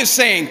Job is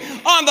saying.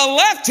 On the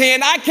left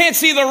hand, I can't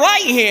see the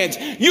right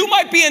hand. You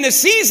might be in a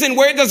season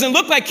where it doesn't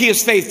look like he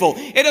is faithful.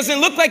 It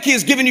doesn't look like he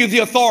has given you the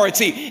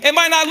authority. It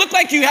might not look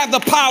like you have the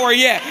power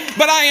yet.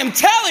 But I am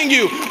telling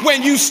you,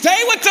 when you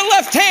stay with the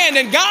left hand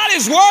and God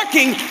is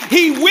working,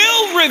 he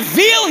will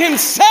reveal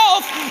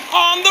himself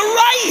on the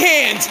right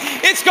hand.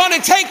 It's going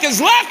to take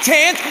his left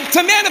hand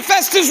to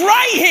manifest his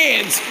right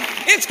hand.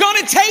 It's going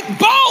to take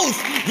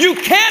both. You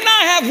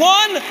cannot have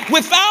one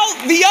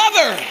without the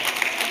other.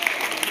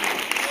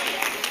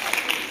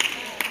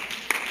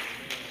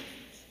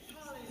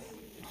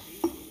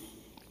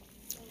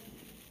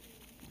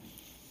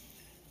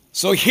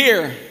 So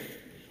here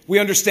we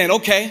understand,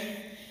 okay,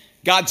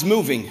 God's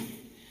moving.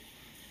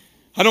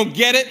 I don't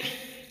get it.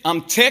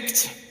 I'm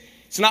ticked.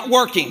 It's not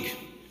working.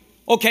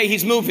 Okay,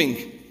 he's moving.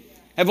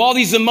 I have all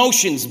these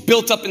emotions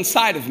built up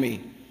inside of me.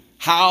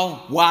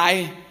 How?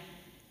 Why?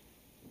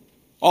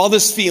 All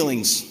these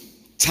feelings,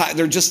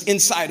 they're just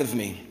inside of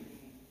me.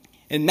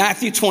 In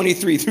Matthew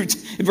 23 through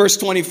verse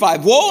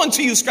 25, woe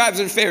unto you,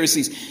 scribes and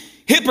Pharisees,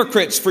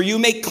 hypocrites, for you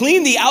make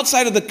clean the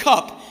outside of the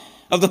cup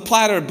of the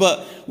platter,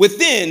 but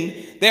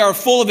within they are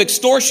full of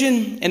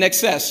extortion and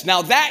excess.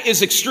 Now that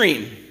is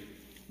extreme.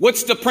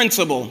 What's the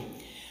principle?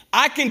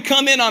 I can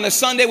come in on a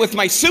Sunday with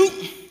my suit.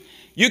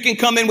 You can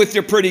come in with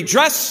your pretty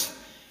dress.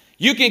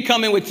 You can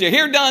come in with your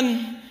hair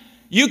done.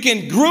 You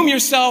can groom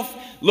yourself,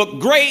 look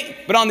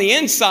great, but on the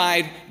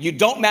inside, you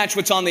don't match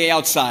what's on the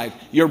outside.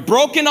 You're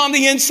broken on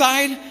the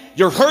inside.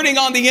 You're hurting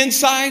on the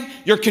inside.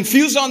 You're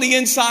confused on the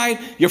inside.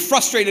 You're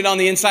frustrated on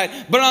the inside.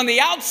 But on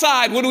the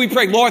outside, what do we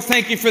pray? Lord,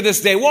 thank you for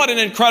this day. What an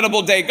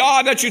incredible day.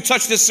 God, that you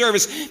touch this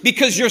service,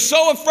 because you're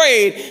so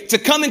afraid to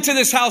come into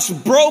this house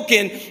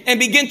broken and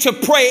begin to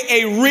pray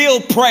a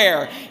real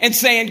prayer and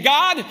saying,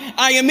 God,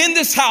 I am in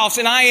this house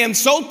and I am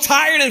so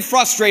tired and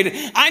frustrated.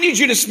 I need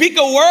you to speak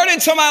a word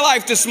into my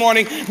life this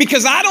morning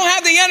because I don't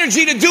have the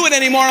energy to do it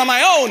anymore on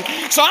my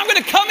own. So I'm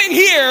going to come in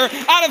here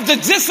out of the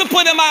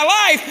discipline of my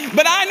life.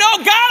 But I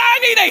know, God, I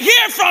need to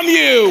hear from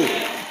you.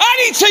 I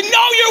need to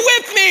know you're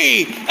with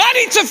me. I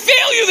need to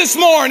feel you this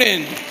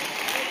morning.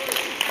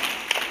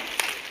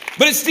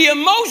 But it's the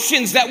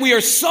emotions that we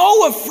are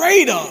so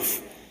afraid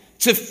of,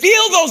 to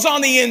feel those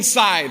on the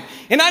inside.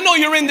 And I know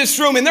you're in this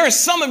room, and there are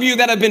some of you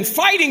that have been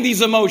fighting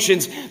these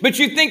emotions, but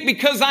you think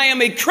because I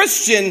am a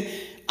Christian,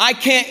 I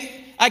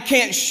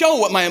can't show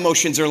what my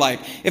emotions are like.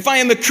 If I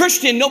am a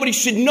Christian, nobody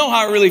should know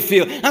how I really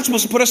feel. I'm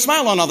supposed to put a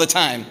smile on all the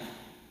time.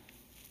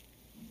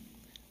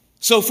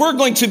 So if we're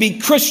going to be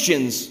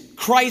Christians,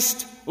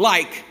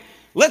 Christ-like,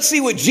 let's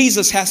see what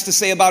Jesus has to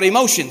say about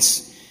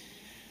emotions.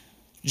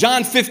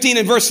 John 15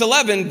 and verse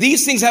 11,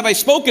 these things have I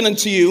spoken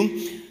unto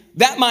you,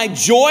 that my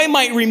joy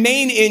might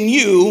remain in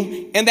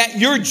you, and that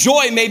your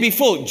joy may be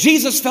full.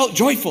 Jesus felt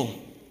joyful.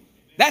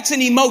 That's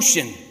an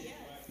emotion.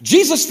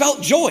 Jesus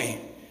felt joy.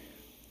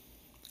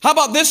 How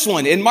about this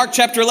one? In Mark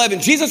chapter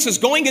 11, Jesus is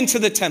going into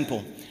the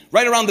temple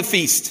right around the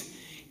feast.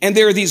 And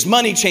there are these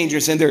money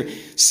changers, and they're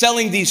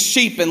selling these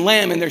sheep and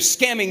lamb, and they're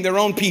scamming their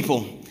own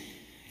people.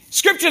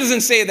 Scripture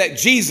doesn't say that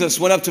Jesus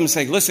went up to them and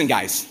said, listen,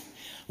 guys,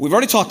 we've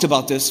already talked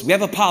about this. We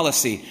have a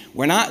policy.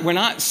 We're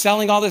not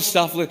selling all this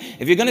stuff.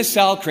 If you're going to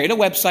sell, create a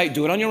website,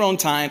 do it on your own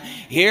time.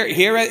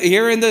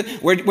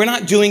 We're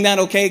not doing that,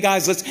 okay,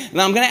 guys?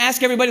 Now I'm going to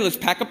ask everybody, let's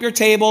pack up your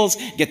tables,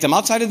 get them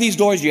outside of these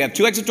doors. You have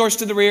 2 exit doors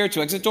to the rear,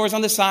 2 exit doors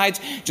on the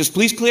sides. Just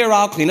please clear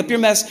out, clean up your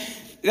mess.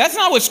 That's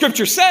not what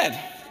Scripture said.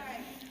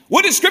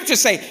 What did Scripture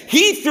say?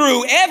 He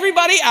threw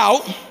everybody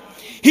out.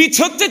 He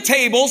took the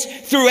tables,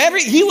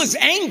 he was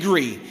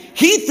angry.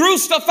 He threw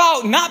stuff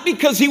out, not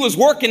because he was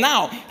working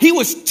out. He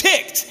was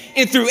ticked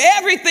and threw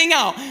everything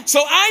out.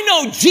 So I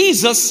know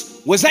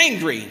Jesus was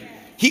angry.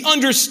 He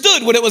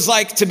understood what it was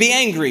like to be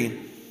angry.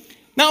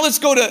 Now let's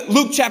go to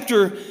Luke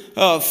chapter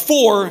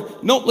 4.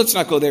 No, let's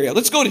not go there yet.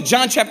 Let's go to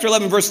John chapter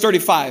 11, verse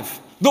 35.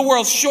 The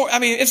world's short.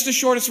 It's the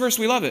shortest verse.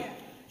 We love it.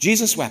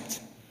 Jesus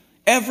wept.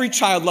 Every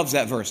child loves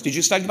that verse. Did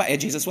you study about it?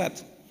 Jesus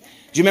wept.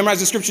 Did you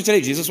memorize the scripture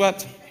today? Jesus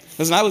wept.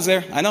 Listen, I was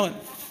there. I know it.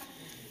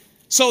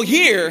 So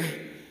here,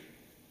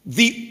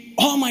 the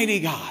Almighty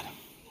God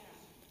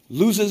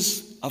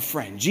loses a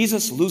friend.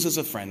 Jesus loses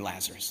a friend,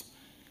 Lazarus.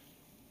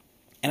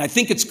 And I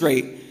think it's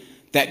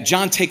great that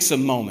John takes a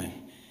moment.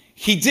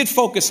 He did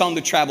focus on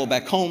the travel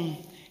back home.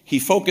 He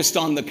focused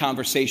on the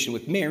conversation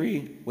with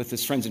Mary, with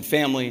his friends and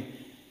family.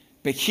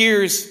 But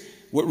here's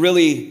what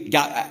really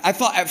I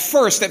thought at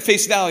first, at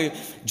face value,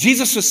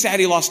 Jesus was sad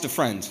he lost a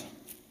friend.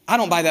 I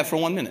don't buy that for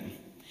 1 minute.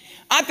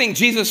 I think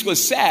Jesus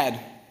was sad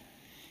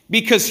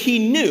because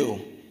he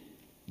knew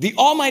the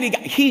Almighty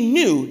God, he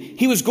knew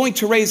he was going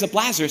to raise up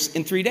Lazarus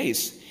in 3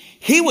 days.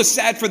 He was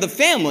sad for the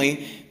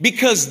family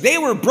because they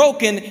were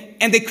broken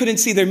and they couldn't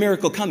see their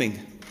miracle coming.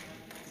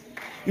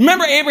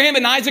 Remember Abraham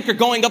and Isaac are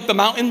going up the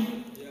mountain?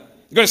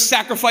 They're going to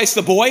sacrifice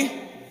the boy.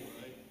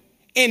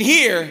 And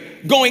here,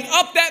 going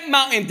up that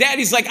mountain,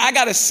 Daddy's like, I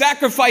got to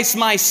sacrifice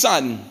my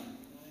son.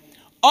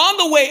 On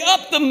the way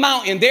up the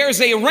mountain, there's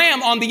a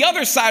ram on the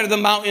other side of the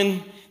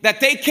mountain that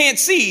they can't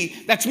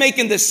see that's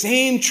making the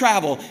same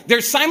travel.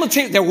 They're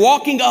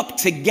walking up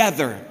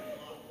together.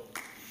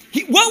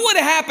 What would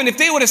have happened if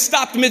they would have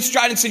stopped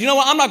mid-stride and said, you know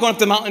what, I'm not going up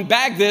the mountain,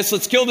 bag this,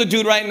 let's kill the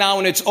dude right now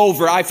and it's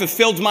over. I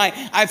fulfilled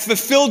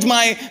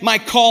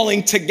my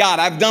calling to God.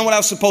 I've done what I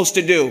was supposed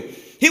to do.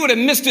 He would have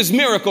missed his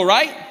miracle,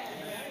 right?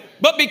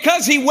 But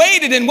because he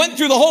waited and went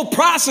through the whole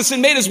process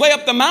and made his way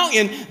up the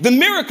mountain, the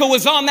miracle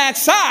was on that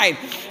side.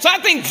 So I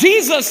think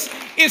Jesus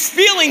is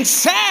feeling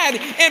sad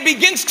and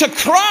begins to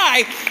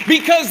cry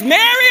because,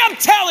 Mary, I'm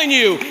telling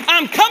you,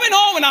 I'm coming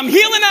home and I'm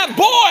healing that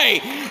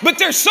boy. But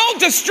they're so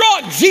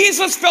distraught.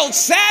 Jesus felt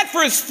sad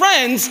for his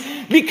friends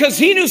because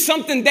he knew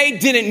something they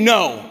didn't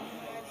know.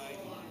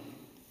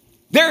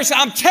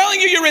 I'm telling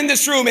you, you're in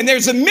this room and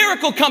there's a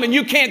miracle coming.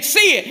 You can't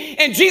see it.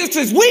 And Jesus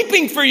is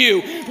weeping for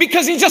you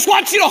because he just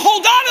wants you to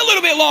hold on a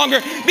little bit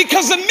longer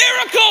because the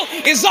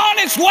miracle is on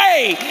its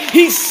way.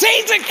 He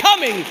sees it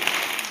coming.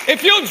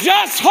 If you'll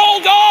just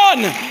hold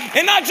on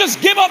and not just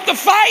give up the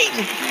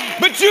fight,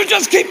 but you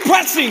just keep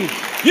pressing.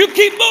 You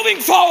keep moving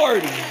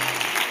forward.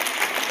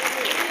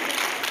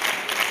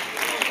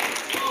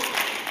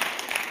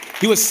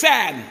 He was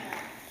sad.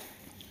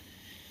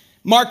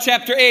 Mark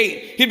chapter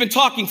 8, he'd been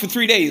talking for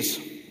 3 days.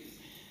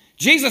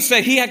 Jesus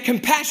said he had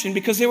compassion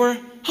because they were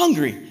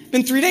hungry.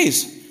 Been 3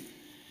 days.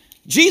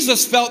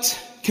 Jesus felt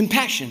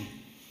compassion.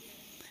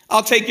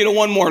 I'll take you to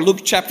one more, Luke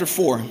chapter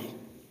 4.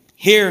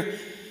 Here,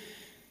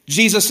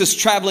 Jesus is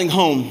traveling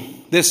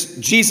home, this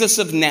Jesus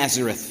of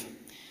Nazareth.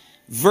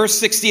 Verse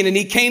 16, and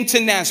he came to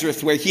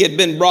Nazareth where he had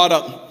been brought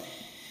up.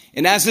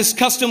 And as his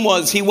custom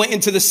was, he went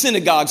into the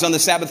synagogues on the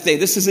Sabbath day.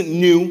 This isn't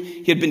new.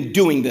 He had been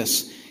doing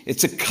this.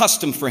 It's a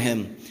custom for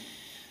him.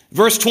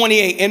 Verse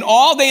 28, and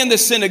all they in the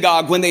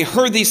synagogue, when they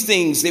heard these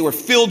things, they were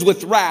filled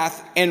with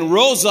wrath and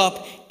rose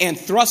up and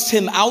thrust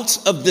him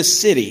out of the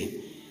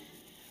city.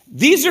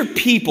 These are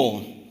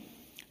people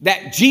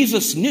that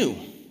Jesus knew.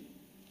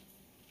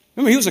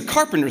 Remember, he was a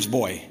carpenter's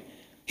boy.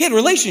 He had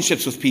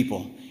relationships with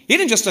people. He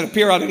didn't just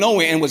appear out of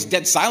nowhere and was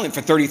dead silent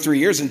for 33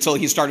 years until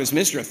he started his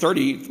ministry at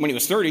 30, when he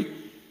was 30.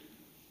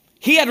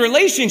 He had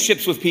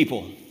relationships with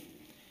people.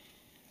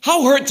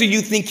 How hurt do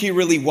you think he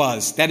really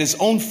was that his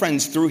own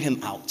friends threw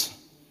him out?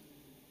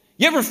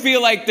 You ever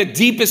feel like the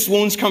deepest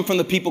wounds come from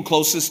the people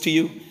closest to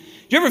you?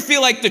 You ever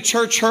feel like the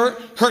church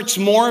hurts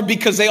more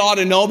because they ought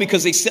to know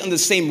because they sit on the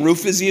same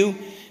roof as you?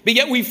 But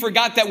yet we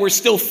forgot that we're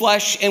still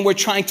flesh and we're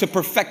trying to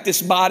perfect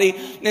this body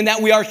and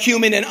that we are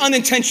human and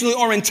unintentionally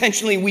or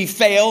intentionally we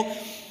fail.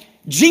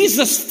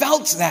 Jesus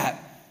felt that.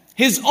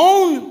 His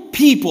own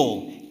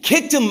people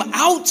kicked him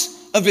out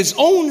of his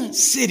own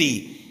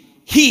city.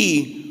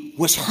 He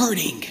was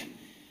hurting.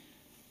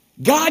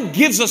 God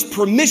gives us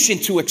permission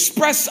to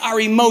express our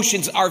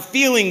emotions, our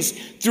feelings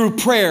through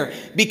prayer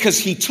because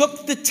he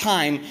took the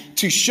time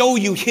to show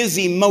you his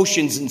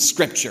emotions in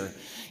Scripture.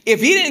 If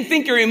he didn't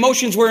think your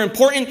emotions were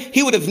important,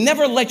 he would have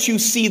never let you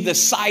see the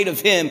side of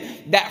him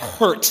that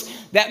hurt,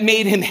 that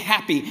made him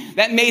happy,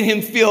 that made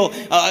him feel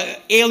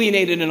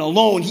alienated and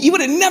alone. He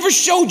would have never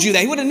showed you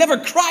that. He would have never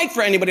cried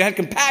for anybody, had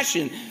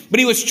compassion. But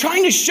he was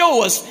trying to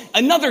show us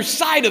another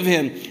side of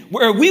him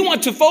where we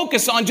want to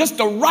focus on just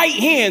the right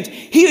hand.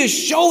 He is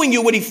showing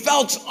you what he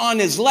felt on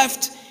his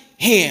left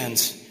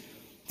hand,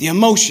 the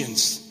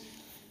emotions.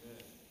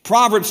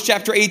 Proverbs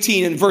chapter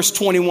 18 and verse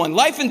 21.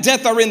 Life and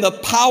death are in the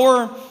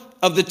power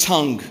of the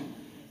tongue.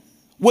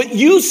 What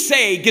you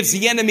say gives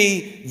the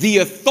enemy the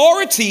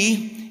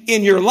authority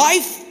in your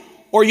life,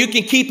 or you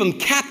can keep him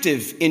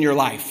captive in your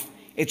life.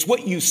 It's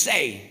what you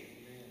say.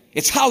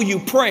 It's how you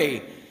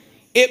pray.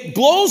 It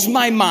blows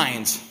my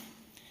mind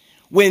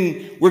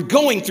when we're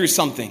going through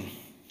something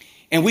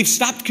and we've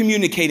stopped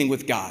communicating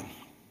with God.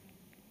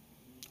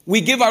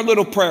 We give our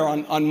little prayer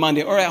on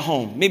Monday or at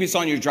home. Maybe it's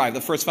on your drive,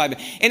 the first 5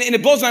 minutes. And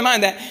it blows my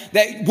mind that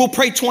we'll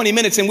pray 20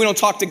 minutes and we don't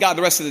talk to God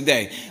the rest of the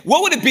day.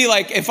 What would it be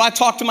like if I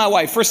talked to my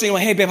wife? First thing,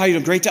 hey, babe, how you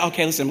doing? Great day.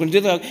 Okay, listen, I'm going to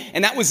do that.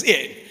 And that was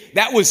it.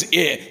 That was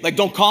it. Like,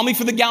 don't call me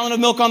for the gallon of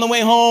milk on the way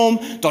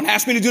home. Don't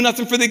ask me to do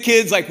nothing for the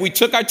kids. Like, we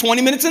took our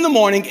 20 minutes in the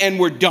morning and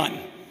we're done.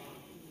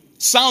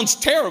 Sounds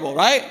terrible,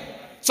 right?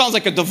 Sounds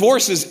like a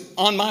divorce is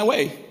on my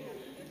way.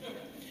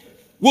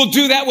 We'll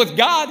do that with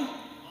God.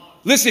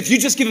 Listen, if you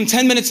just give him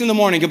 10 minutes in the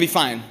morning, you'll be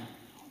fine.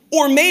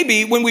 Or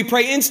maybe when we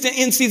pray instant,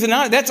 in season,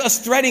 out, that's us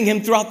threading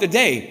him throughout the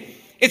day.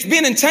 It's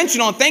being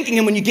intentional on thanking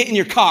him when you get in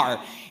your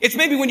car. It's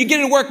maybe when you get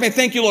into work, man,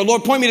 thank you, Lord.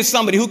 Lord, point me to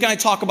somebody. Who can I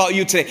talk about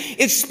you today?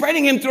 It's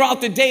spreading him throughout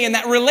the day in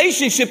that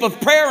relationship of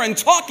prayer and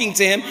talking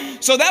to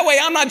him. So that way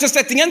I'm not just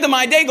at the end of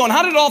my day going,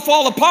 how did it all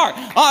fall apart?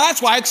 Oh,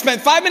 that's why I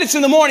spent 5 minutes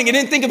in the morning and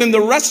didn't think of him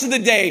the rest of the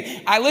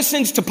day. I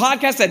listened to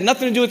podcasts that had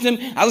nothing to do with him.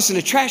 I listened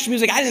to trash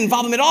music. I didn't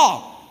involve him at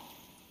all.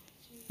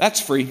 That's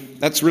free.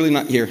 That's really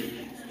not here.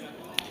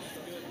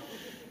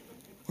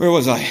 Where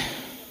was I?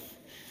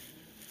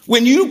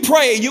 When you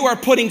pray, you are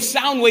putting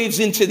sound waves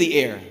into the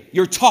air.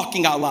 You're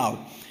talking out loud.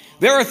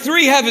 There are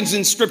 3 heavens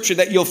in Scripture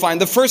that you'll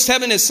find. The first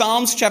heaven is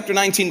Psalms chapter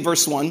 19,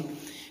 verse 1. It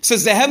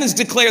says, the heavens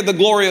declare the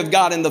glory of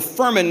God and the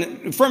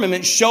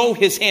firmament show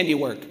his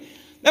handiwork.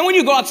 Then when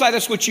you go outside,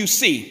 that's what you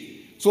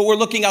see. It's what we're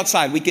looking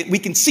outside. We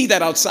can see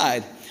that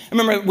outside. I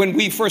remember when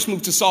we first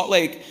moved to Salt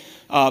Lake,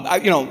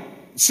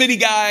 city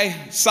guy,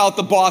 south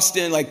of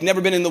Boston, like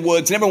never been in the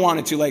woods, never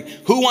wanted to. Like,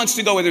 who wants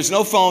to go where there's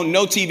no phone,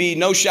 no TV,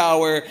 no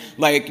shower,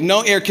 like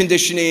no air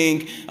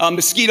conditioning,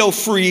 mosquito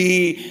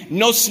free,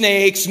 no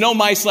snakes, no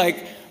mice?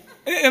 Like,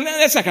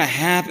 that's not going to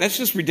happen. That's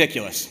just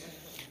ridiculous.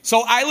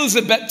 So I lose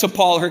a bet to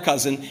Paul, her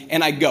cousin,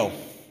 and I go.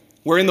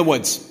 We're in the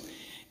woods.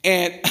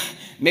 And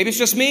maybe it's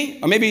just me,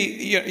 or maybe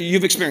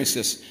you've experienced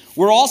this.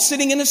 We're all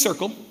sitting in a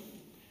circle,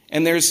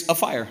 and there's a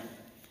fire.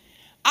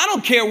 I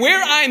don't care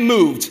where I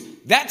moved.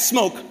 That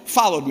smoke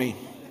followed me.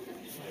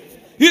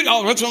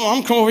 I'm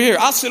coming over here.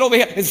 I'll sit over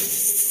here.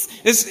 It's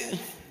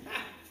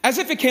as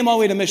if it came all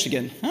the way to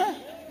Michigan. Huh?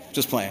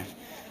 Just playing.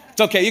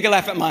 It's okay. You can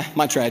laugh at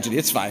my tragedy.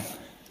 It's fine.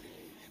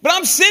 But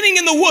I'm sitting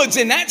in the woods,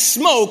 and that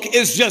smoke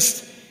is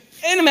just,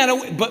 no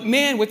matter. But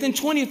man, within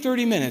 20 or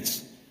 30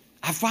 minutes,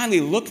 I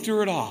finally looked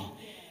through it all,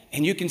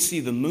 and you can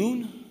see the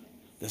moon,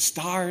 the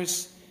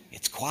stars.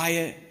 It's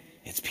quiet.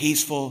 It's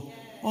peaceful.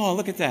 Oh,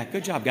 look at that.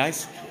 Good job,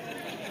 guys.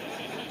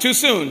 Too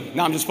soon.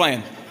 No, I'm just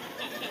playing.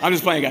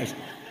 Guys.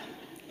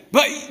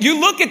 But you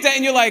look at that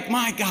and you're like,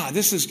 my God,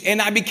 and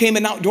I became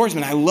an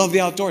outdoorsman. I love the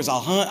outdoors. I'll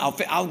hunt.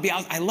 I'll be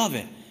out. I love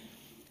it.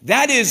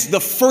 That is the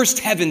first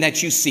heaven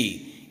that you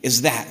see,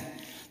 is that.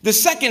 The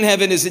second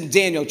heaven is in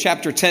Daniel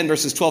chapter 10,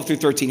 verses 12 through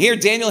 13. Here,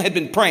 Daniel had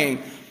been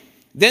praying.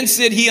 Then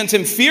said he unto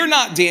him, fear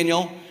not,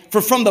 Daniel,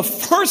 for from the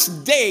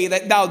first day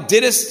that thou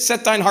didst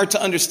set thine heart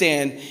to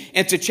understand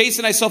and to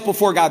chasten thyself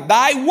before God,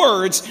 thy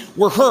words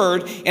were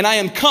heard, and I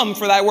am come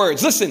for thy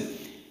words. Listen,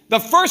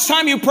 the first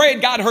time you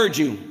prayed, God heard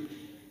you.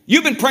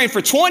 You've been praying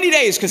for 20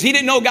 days because he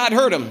didn't know God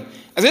heard him.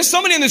 There's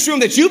somebody in this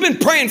room that you've been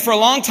praying for a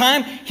long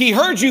time. He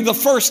heard you the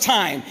first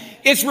time.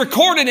 It's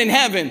recorded in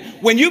heaven.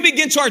 When you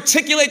begin to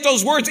articulate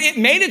those words, it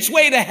made its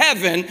way to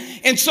heaven.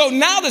 And so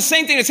now the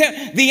same thing is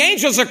happening. The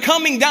angels are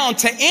coming down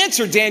to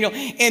answer Daniel.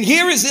 And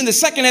here is in the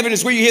second heaven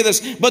is where you hear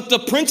this. But the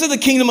prince of the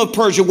kingdom of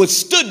Persia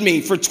withstood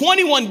me for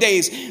 21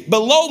 days.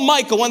 Below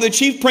Michael, one of the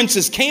chief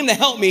princes, came to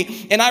help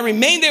me. And I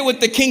remained there with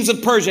the kings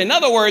of Persia. In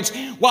other words,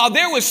 while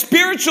there was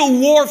spiritual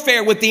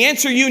warfare with the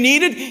answer you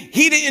needed,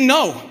 he didn't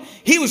know.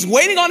 He was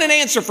waiting on an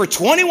answer for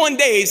 21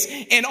 days,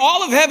 and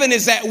all of heaven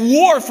is at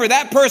war for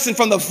that person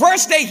from the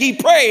first day he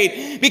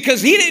prayed,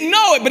 because he didn't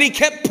know it, but he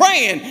kept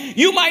praying.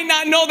 You might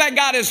not know that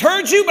God has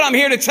heard you, but I'm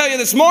here to tell you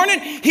this morning,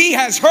 he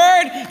has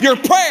heard your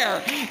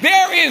prayer.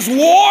 There is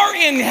war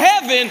in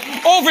heaven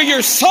over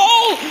your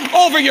soul,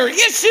 over your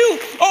issue,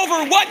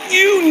 over what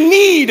you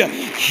need.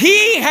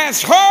 He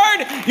has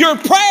heard your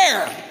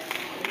prayer.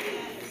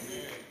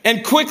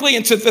 And quickly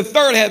into the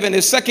third heaven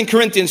is 2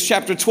 Corinthians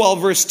chapter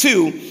 12, verse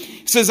 2.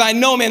 It says, I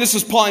know, man, this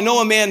is Paul, I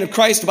know a man of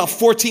Christ about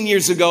 14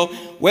 years ago,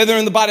 whether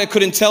in the body I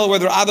couldn't tell,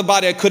 whether out of the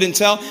body I couldn't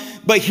tell,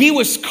 but he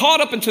was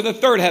caught up into the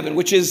third heaven,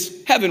 which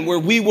is heaven where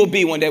we will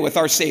be one day with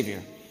our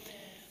Savior.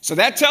 So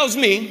that tells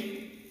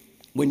me,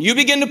 when you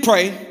begin to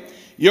pray,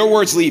 your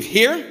words leave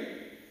here,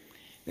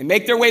 they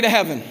make their way to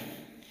heaven.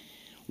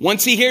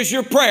 Once he hears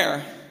your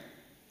prayer,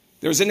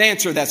 there's an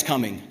answer that's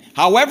coming.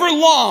 However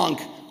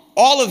long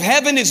all of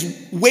heaven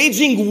is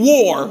waging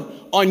war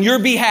on your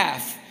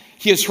behalf,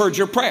 he has heard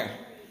your prayer.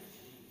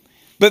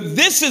 But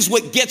this is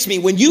what gets me.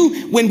 When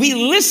we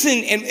listen,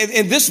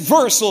 and this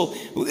verse will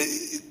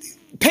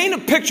paint a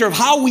picture of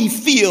how we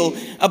feel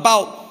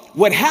about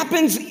what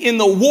happens in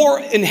the war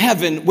in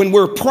heaven when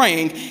we're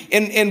praying.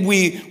 And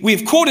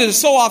we've quoted it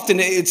so often.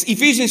 It's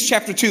Ephesians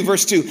chapter 2,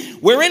 verse 2.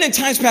 Wherein in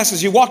times past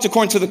as you walked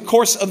according to the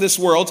course of this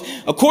world,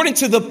 according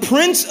to the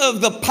prince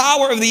of the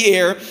power of the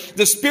air,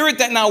 the spirit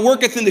that now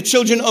worketh in the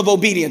children of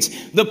obedience.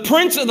 The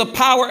prince of the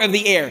power of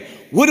the air.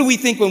 What do we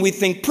think when we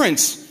think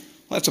prince?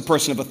 Well, that's a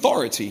person of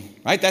authority,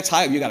 right? That's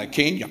high. You got a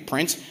king, you got a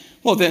prince.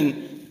 Well,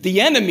 then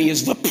the enemy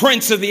is the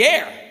prince of the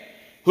air.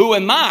 Who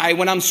am I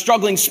when I'm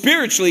struggling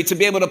spiritually to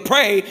be able to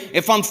pray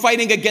if I'm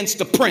fighting against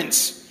a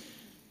prince?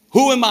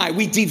 Who am I?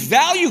 We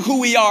devalue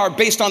who we are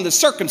based on the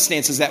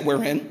circumstances that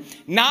we're in,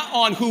 not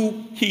on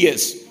who he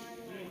is,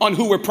 on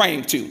who we're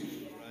praying to.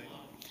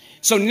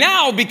 So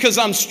now, because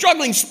I'm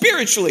struggling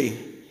spiritually,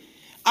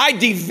 I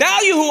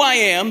devalue who I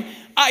am.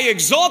 I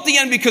exalt the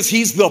enemy because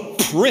he's the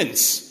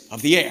prince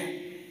of the air.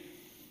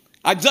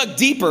 I dug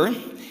deeper,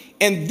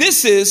 and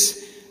this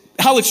is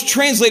how it's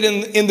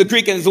translated in the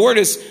Greek, and the word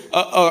is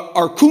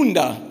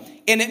archunda,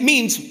 and it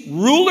means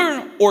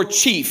ruler or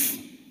chief.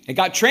 It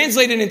got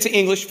translated into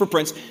English for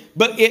prince,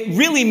 but it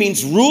really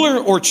means ruler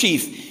or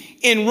chief.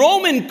 In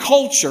Roman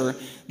culture,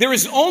 there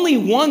is only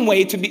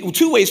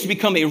two ways to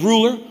become a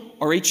ruler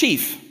or a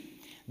chief.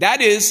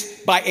 That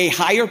is by a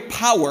higher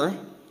power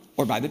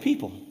or by the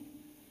people.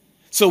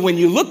 So when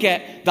you look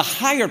at the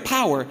higher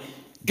power,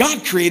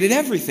 God created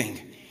everything.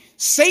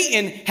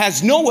 Satan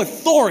has no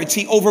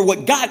authority over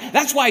what God,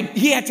 that's why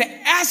he had to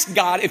ask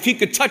God if he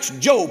could touch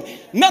Job.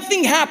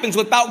 Nothing happens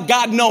without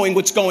God knowing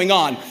what's going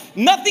on.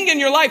 Nothing in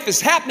your life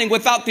is happening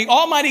without the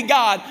Almighty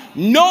God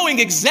knowing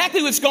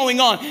exactly what's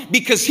going on,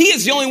 because he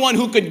is the only one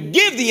who could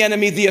give the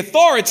enemy the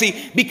authority,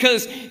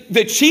 because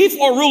the chief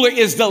or ruler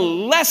is the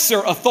lesser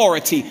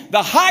authority.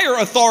 The higher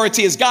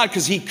authority is God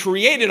because he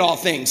created all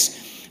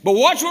things. But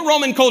watch what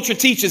Roman culture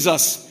teaches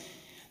us.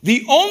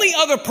 The only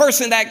other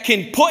person that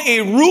can put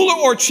a ruler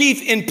or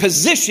chief in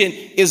position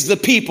is the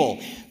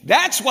people.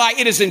 That's why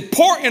it is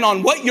important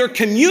on what you're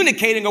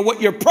communicating or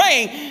what you're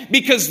praying,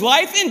 because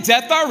life and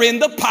death are in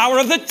the power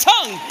of the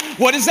tongue.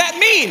 What does that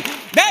mean?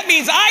 That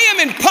means I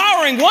am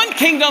empowering one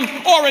kingdom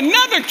or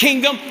another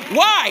kingdom.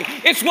 Why?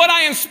 It's what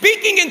I am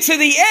speaking into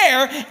the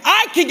air.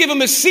 I can give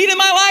him a seat in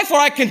my life, or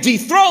I can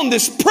dethrone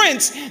this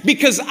prince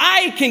because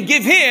I can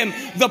give him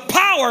the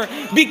power,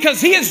 because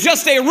he is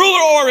just a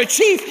ruler or a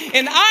chief,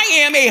 and I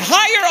am a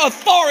higher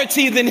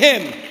authority than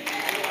him.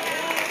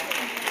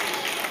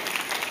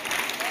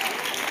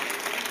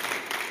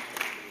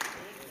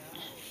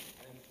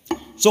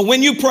 So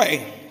when you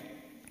pray,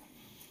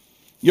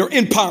 you're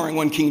empowering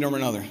one kingdom or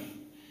another.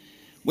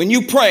 When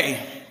you pray,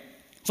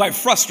 so it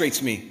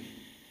frustrates me.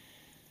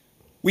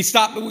 We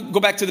go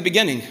back to the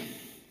beginning.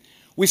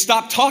 We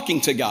stop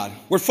talking to God.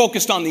 We're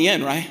focused on the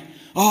end, right?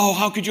 Oh,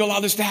 how could you allow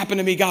this to happen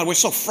to me, God? We're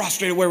so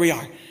frustrated where we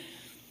are.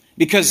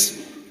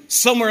 Because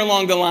somewhere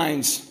along the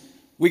lines,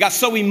 we got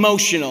so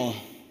emotional,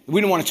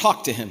 we didn't want to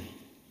talk to him.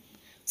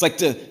 It's like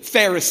the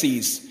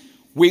Pharisees.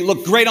 We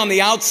look great on the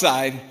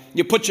outside.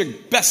 You put your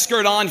best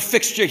skirt on,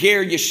 fixed your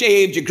hair, you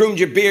shaved, you groomed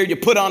your beard, you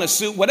put on a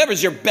suit,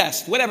 whatever's your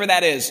best, whatever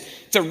that is,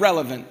 it's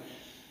irrelevant.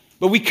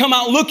 But we come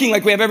out looking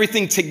like we have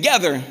everything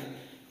together.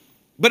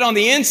 But on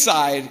the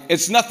inside,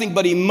 it's nothing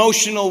but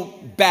emotional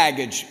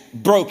baggage,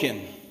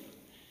 broken.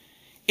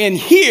 And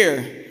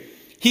here,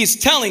 he's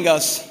telling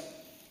us,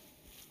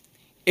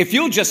 if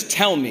you'll just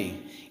tell me,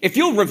 if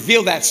you'll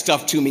reveal that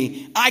stuff to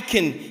me, I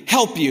can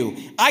help you.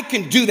 I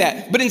can do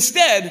that. But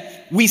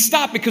instead, we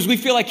stop because we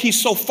feel like he's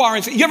so far.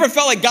 You ever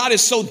felt like God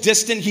is so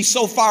distant? He's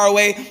so far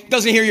away,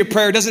 doesn't hear your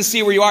prayer, doesn't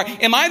see where you are.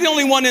 Am I the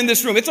only one in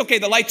this room? It's okay,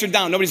 the lights are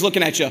down. Nobody's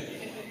looking at you.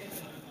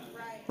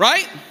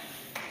 Right?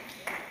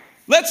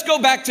 Let's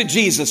go back to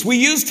Jesus. We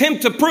used him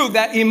to prove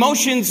that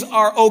emotions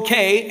are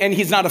okay and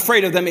he's not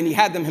afraid of them and he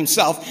had them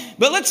himself.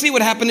 But let's see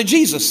what happened to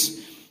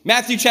Jesus.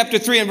 Matthew chapter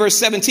 3 and verse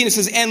 17, it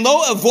says, and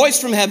lo, a voice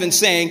from heaven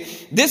saying,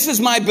 this is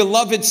my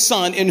beloved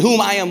son in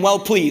whom I am well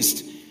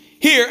pleased.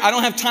 Here, I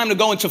don't have time to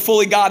go into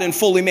fully God and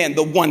fully man,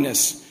 the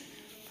oneness.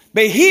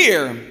 But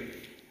here,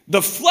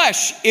 the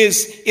flesh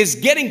is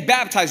getting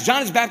baptized.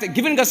 John is baptized,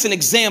 giving us an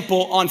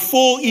example on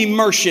full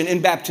immersion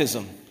in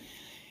baptism.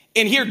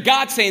 And here,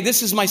 God's saying,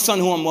 this is my son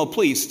who I'm well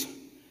pleased.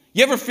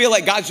 You ever feel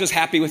like God's just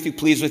happy with you,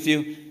 pleased with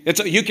you?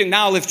 You can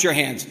now lift your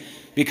hands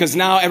because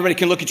now everybody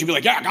can look at you and be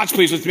like, yeah, God's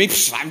pleased with me.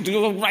 I'm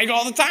doing right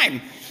all the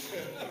time.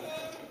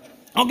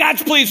 Oh,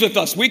 God's pleased with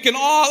us. We can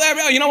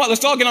all, you know what?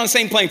 Let's all get on the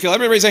same playing field.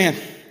 Everybody raise their hand.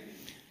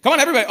 Come on,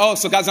 everybody. Oh,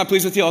 so God's not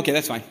pleased with you? Okay,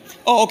 that's fine.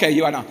 Oh, okay,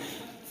 you are now.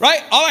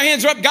 Right? All our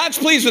hands are up. God's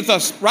pleased with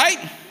us, right?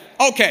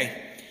 Okay.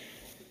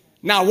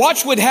 Now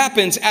watch what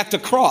happens at the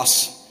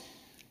cross.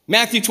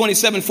 Matthew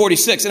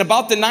 27:46. And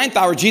about the 9th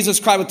hour, Jesus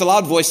cried with a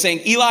loud voice,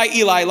 saying, Eli,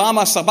 Eli,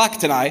 lama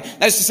sabachthani.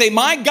 That is to say,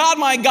 my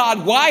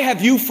God, why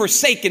have you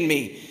forsaken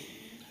me?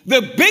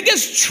 The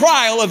biggest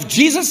trial of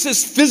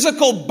Jesus'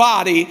 physical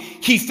body,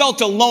 he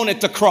felt alone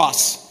at the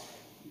cross.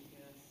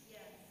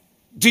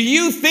 Do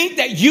you think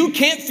that you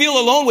can't feel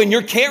alone when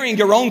you're carrying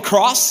your own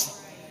cross?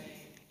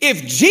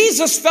 If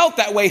Jesus felt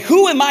that way,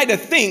 who am I to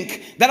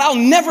think that I'll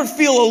never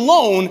feel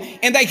alone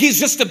and that he's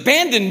just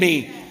abandoned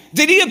me?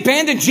 Did he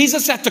abandon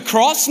Jesus at the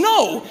cross?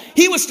 No,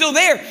 he was still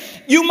there.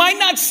 You might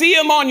not see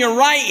him on your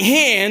right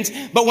hand,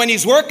 but when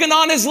he's working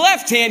on his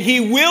left hand, he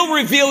will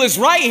reveal his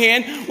right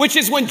hand, which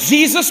is when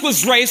Jesus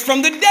was raised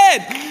from the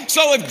dead.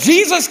 So if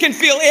Jesus can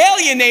feel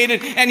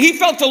alienated and he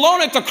felt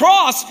alone at the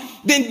cross,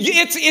 then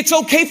it's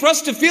okay for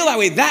us to feel that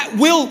way. That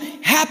will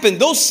happen.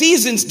 Those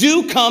seasons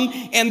do come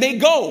and they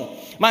go.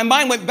 My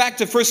mind went back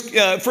to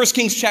 1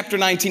 Kings chapter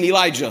 19,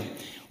 Elijah.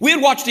 We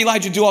had watched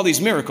Elijah do all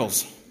these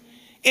miracles.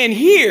 And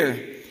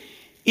here,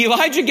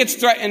 Elijah gets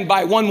threatened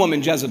by one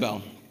woman,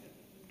 Jezebel.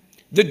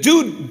 The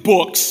dude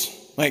books,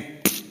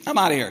 like, I'm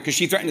out of here, because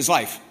she threatened his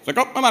life. It's like,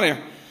 oh, I'm out of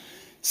here.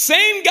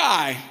 Same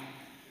guy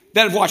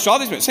that had watched all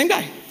these miracles, same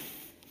guy.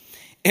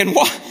 And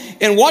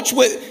watch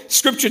what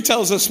Scripture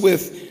tells us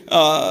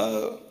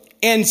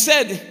and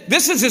said,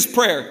 this is his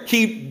prayer.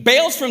 He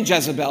bails from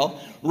Jezebel,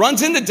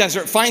 runs in the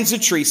desert, finds a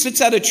tree, sits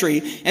at a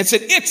tree, and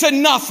said, it's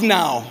enough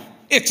now.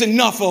 It's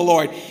enough, O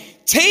Lord.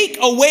 Take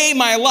away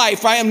my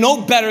life. I am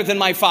no better than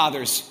my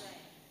father's.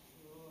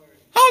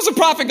 How is a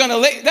prophet going to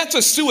lay? That's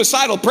a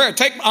suicidal prayer.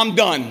 I'm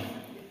done.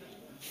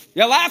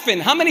 You're laughing.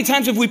 How many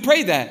times have we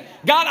prayed that?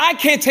 God, I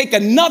can't take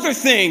another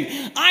thing.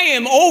 I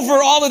am over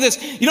all of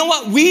this. You know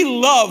what? We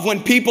love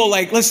when people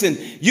listen,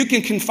 you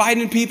can confide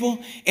in people.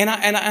 And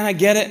I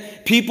get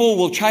it. People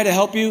will try to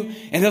help you.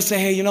 And they'll say,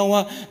 hey, you know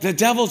what? The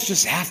devil's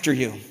just after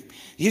you.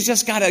 You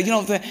just got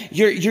to,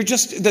 you're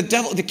just, the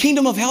devil, the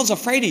kingdom of hell's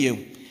afraid of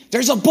you.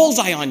 There's a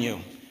bullseye on you.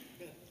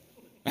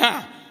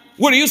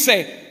 What do you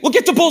say? Well,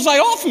 get the bullseye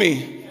off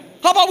me.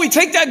 How about we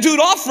take that dude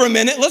off for a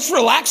minute? Let's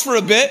relax for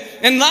a bit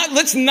and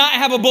let's not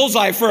have a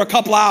bullseye for a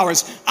couple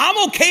hours.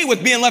 I'm okay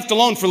with being left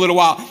alone for a little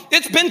while.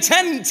 It's been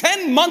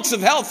 10 months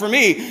of hell for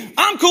me.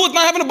 I'm cool with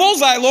not having a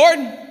bullseye, Lord.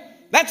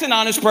 That's an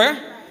honest prayer.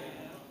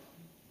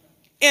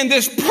 And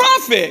this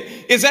prophet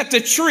is at the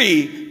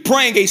tree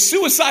praying a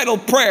suicidal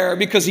prayer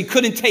because he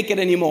couldn't take it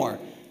anymore.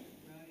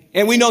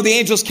 And we know the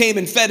angels came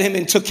and fed him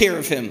and took care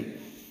of him.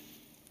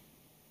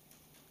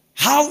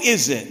 How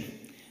is it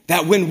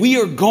that when we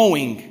are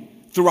going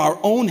through our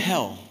own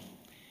hell,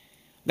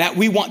 that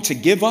we want to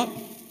give up?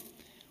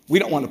 We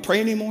don't want to pray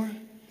anymore.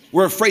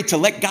 We're afraid to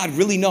let God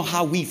really know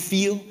how we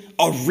feel.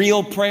 A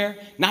real prayer,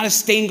 not a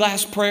stained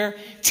glass prayer.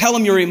 Tell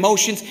him your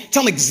emotions.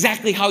 Tell him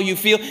exactly how you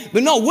feel.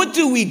 But no, what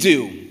do?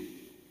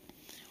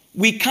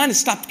 We kind of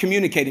stopped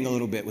communicating a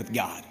little bit with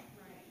God.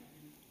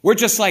 We're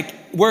just like,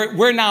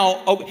 we're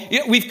now,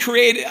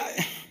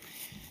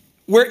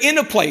 we're in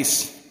a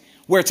place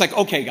where it's like,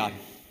 okay, God,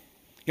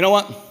 you know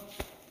what?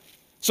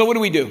 So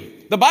what do?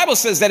 The Bible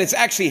says that it's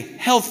actually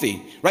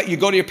healthy, right? You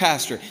go to your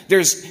pastor.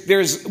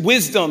 There's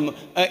wisdom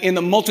in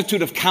the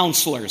multitude of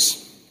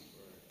counselors.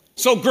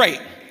 So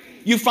great.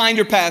 You find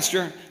your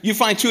pastor. You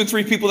find 2 or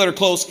 3 people that are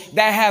close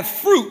that have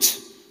fruit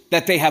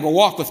that they have a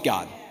walk with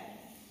God.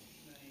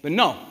 But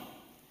no,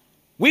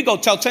 we go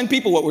tell 10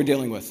 people what we're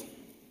dealing with.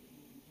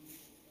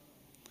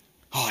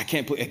 Oh, I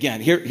can't believe,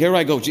 again, here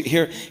I go.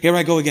 Here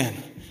I go again.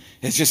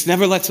 It just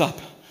never lets up.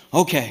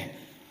 Okay.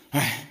 All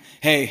right.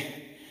 Hey,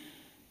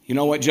 you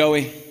know what,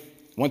 Joey?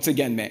 Once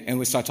again, man, and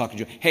we start talking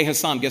to Joey. Hey,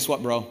 Hassan, guess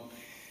what, bro?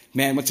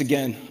 Man, once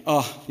again,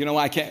 you know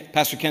why I can't,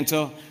 Pastor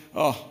Kento?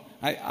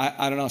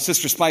 I don't know,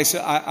 Sister Spice,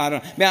 I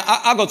don't know. Man,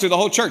 I'll go through the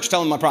whole church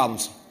telling my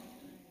problems.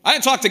 I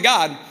didn't talk to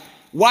God.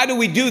 Why do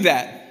we do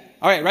that?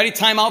 All right, ready?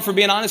 Time out for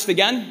being honest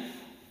again?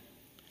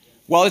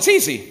 Well, it's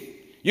easy.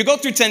 You go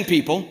through 10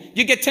 people,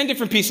 you get 10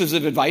 different pieces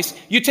of advice,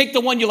 you take the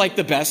one you like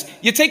the best,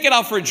 you take it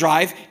out for a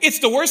drive, it's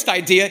the worst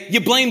idea, you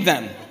blame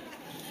them.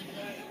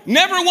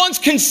 Never once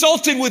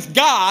consulted with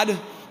God.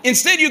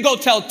 Instead, you go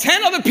tell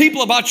 10 other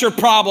people about your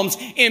problems,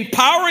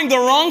 empowering the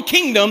wrong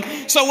kingdom.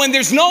 So when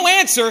there's no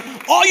answer,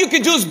 all you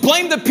can do is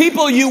blame the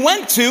people you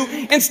went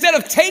to instead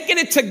of taking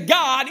it to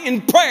God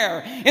in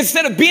prayer.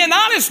 Instead of being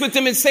honest with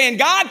them and saying,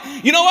 God,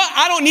 you know what?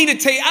 I don't need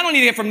to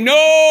hear from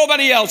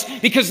nobody else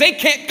because they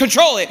can't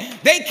control it.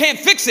 They can't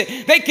fix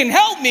it. They can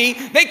help me.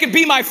 They can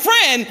be my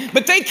friend,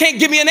 but they can't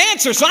give me an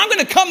answer. So I'm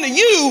going to come to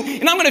you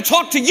and I'm going to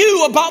talk to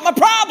you about my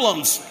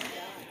problems.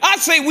 I'd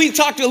say we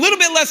talked a little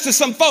bit less to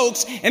some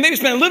folks and maybe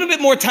spend a little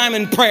bit more time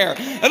in prayer,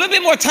 a little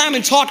bit more time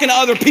in talking to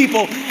other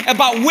people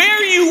about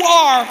where you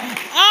are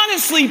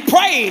honestly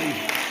praying.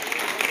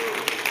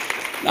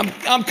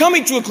 I'm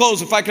coming to a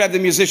close. If I could have the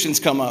musicians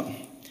come up.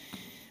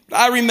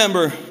 I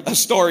remember a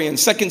story in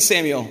 2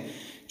 Samuel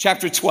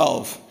chapter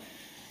 12.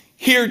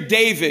 Here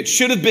David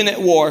should have been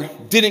at war,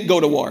 didn't go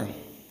to war.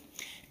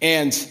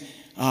 And,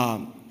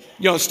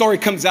 the story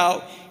comes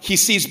out. He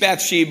sees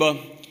Bathsheba,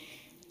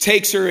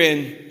 takes her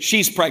in,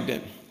 she's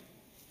pregnant.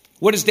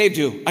 What does Dave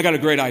do? I got a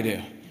great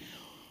idea.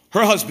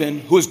 Her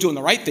husband, who is doing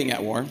the right thing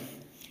at war,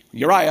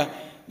 Uriah,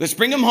 let's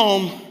bring him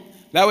home.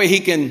 That way he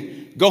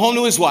can go home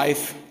to his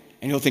wife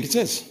and he'll think it's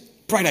his.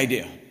 Bright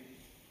idea.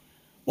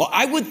 Well,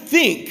 I would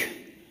think,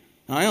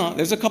 I know,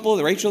 there's a couple of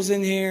the Rachel's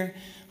in here,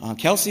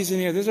 Kelsey's in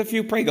here, there's a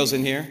few Pregos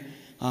in here.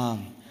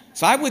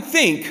 So I would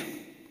think,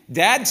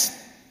 dads,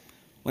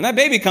 when that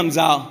baby comes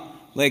out,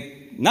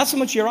 not so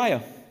much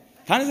Uriah.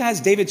 Kind of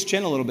has David's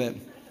chin a little bit.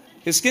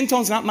 His skin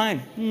tone's not mine.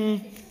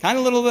 Kind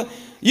of a little bit.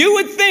 You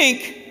would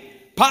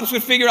think Pops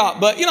would figure out.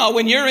 But,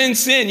 when you're in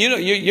sin,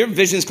 your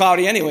vision's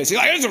cloudy anyway. So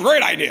you're like, it's a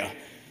great idea.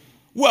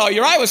 Well,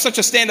 Uriah was such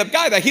a stand-up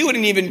guy that he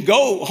wouldn't even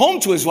go home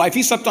to his wife.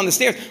 He slept on the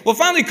stairs. Well,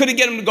 finally couldn't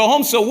get him to go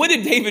home. So what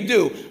did David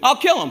do? I'll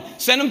kill him.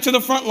 Send him to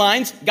the front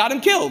lines. Got him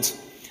killed.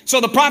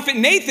 So the prophet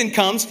Nathan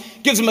comes,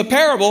 gives him a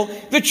parable.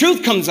 The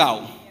truth comes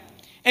out.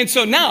 And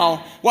so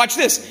now, watch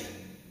this.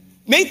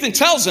 Nathan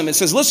tells him, it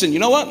says, listen, you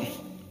know what?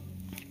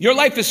 Your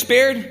life is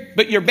spared,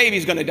 but your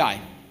baby's going to die.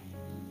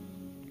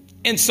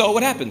 And so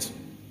what happens?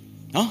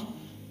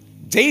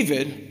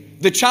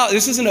 David, the child,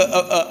 this isn't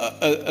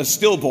a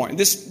stillborn.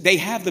 They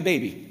have the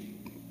baby,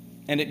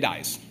 and it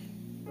dies.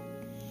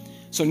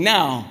 So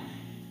now,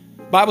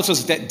 the Bible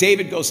says that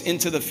David goes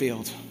into the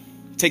field,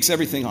 takes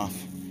everything off.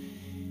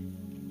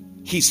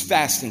 He's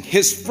fasting.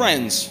 His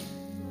friends,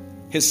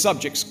 his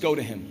subjects go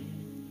to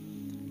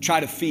him, try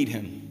to feed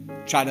him,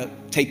 try to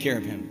take care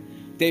of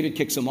him. David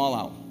kicks them all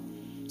out.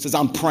 Says,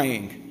 I'm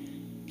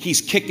praying. He's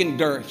kicking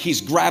dirt.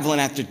 He's graveling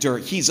at the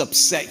dirt. He's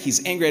upset.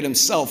 He's angry at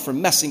himself for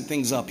messing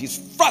things up. He's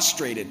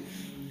frustrated.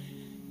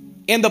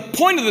 And the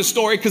point of the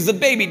story, because the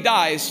baby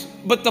dies,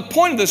 but the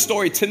point of the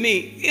story to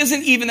me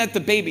isn't even that the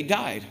baby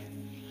died.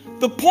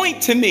 The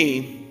point to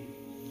me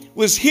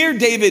was here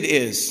David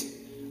is,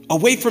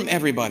 away from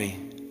everybody,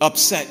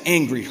 upset,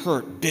 angry,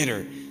 hurt,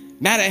 bitter,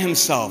 mad at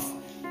himself,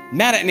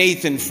 mad at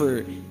Nathan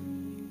for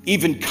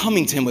even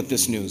coming to him with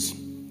this news.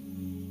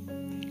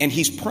 And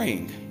he's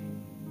praying.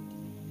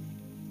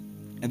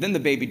 And then the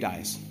baby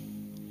dies.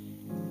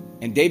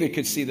 And David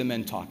could see the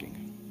men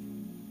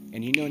talking.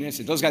 And he knew in an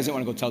instant, those guys didn't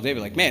want to go tell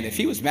David, man, if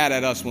he was mad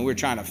at us when we were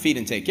trying to feed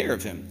and take care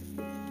of him,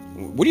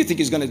 what do you think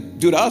he's going to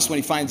do to us when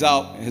he finds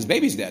out his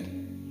baby's dead?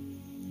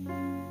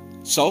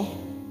 So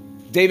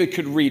David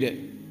could read it.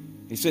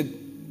 He said,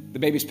 the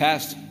baby's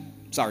passed.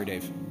 Sorry,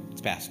 Dave,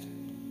 it's passed.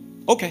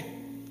 Okay.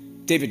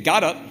 David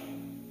got up,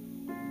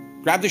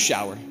 grabbed a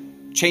shower,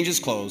 changed his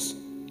clothes,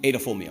 ate a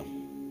full meal.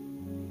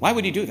 Why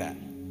would he do that?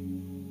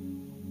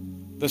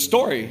 The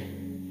story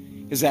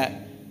is that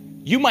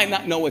you might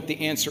not know what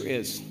the answer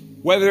is,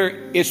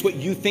 whether it's what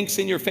you think's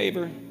in your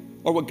favor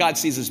or what God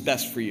sees as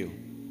best for you.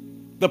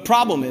 The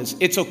problem is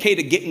it's okay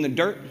to get in the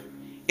dirt.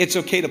 It's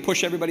okay to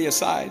push everybody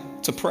aside,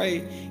 to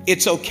pray.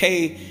 It's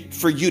okay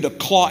for you to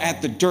claw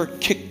at the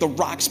dirt, kick the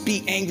rocks,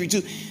 be angry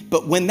too.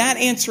 But when that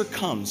answer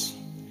comes,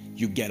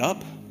 you get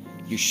up,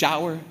 you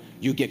shower,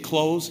 you get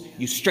clothes,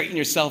 you straighten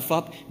yourself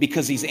up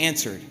because he's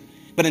answered.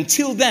 But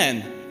until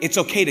then, it's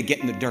okay to get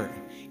in the dirt.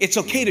 It's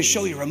okay to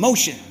show your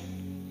emotion.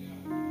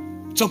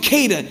 It's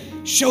okay to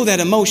show that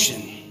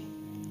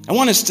emotion. I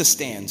want us to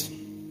stand.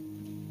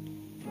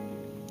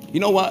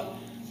 You know what?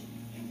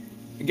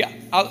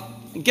 I'll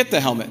get the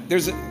helmet.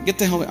 Get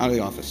the helmet out of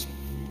the office.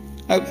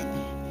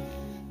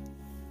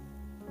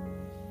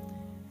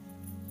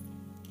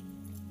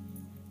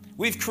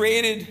 We've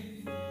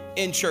created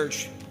in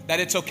church that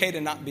it's okay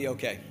to not be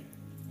okay.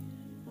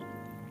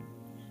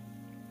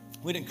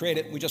 We didn't create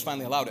it. We just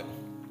finally allowed it.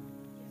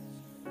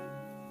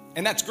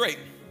 And that's great.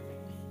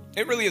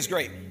 It really is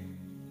great.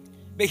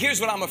 But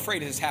here's what I'm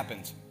afraid has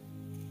happened.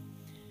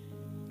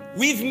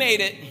 We've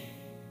made it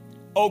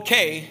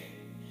okay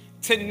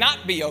to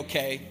not be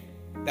okay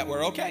that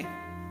we're okay.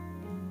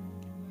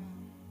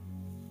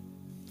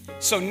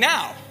 So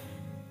now,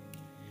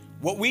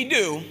 what we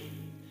do,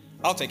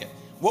 I'll take it.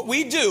 What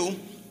we do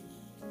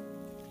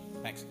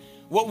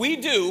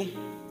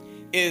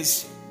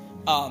is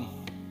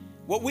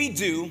what we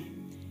do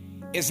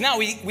is now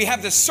we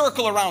have this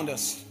circle around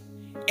us,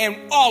 and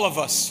all of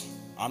us,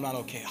 I'm not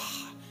okay.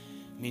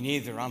 Me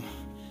neither. I'm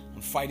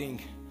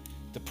fighting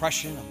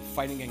depression. I'm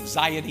fighting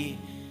anxiety.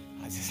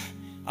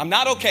 I'm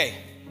not okay.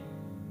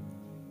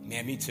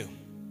 Man, me too.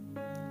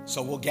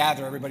 So we'll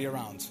gather everybody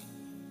around.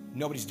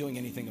 Nobody's doing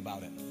anything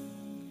about it.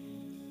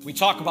 We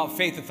talk about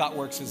faith without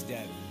works is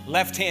dead.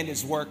 Left hand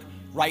is work.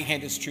 Right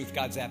hand is truth,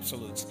 God's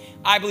absolutes.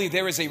 I believe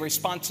there is a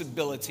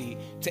responsibility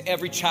to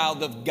every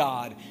child of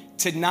God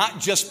to not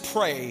just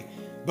pray,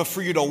 but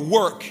for you to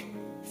work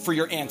for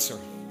your answer.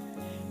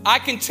 I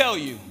can tell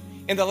you,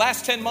 in the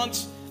last 10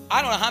 months,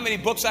 I don't know how many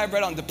books I've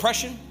read on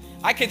depression.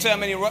 I can't tell you how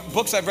many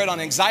books I've read on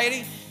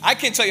anxiety. I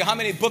can't tell you how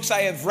many books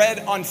I have read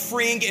on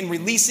freeing and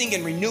releasing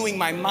and renewing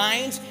my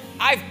mind.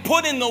 I've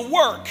put in the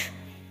work.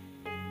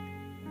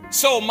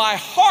 So my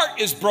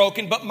heart is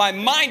broken, but my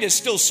mind is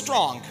still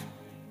strong.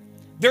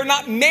 They're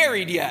not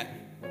married yet.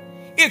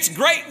 It's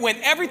great when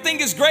everything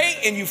is great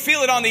and you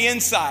feel it on the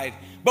inside.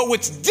 But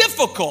what's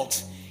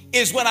difficult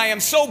is when I am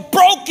so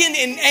broken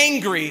and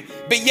angry,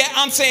 but yet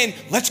I'm saying,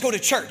 let's go to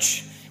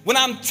church. When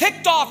I'm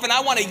ticked off and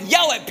I want to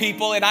yell at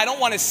people and I don't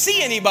want to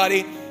see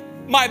anybody,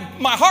 my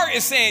heart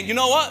is saying, you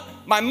know what?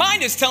 My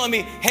mind is telling me,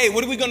 hey,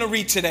 what are we going to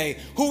read today?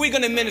 Who are we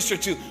going to minister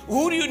to?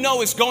 Who do you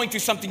know is going through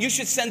something? You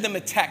should send them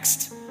a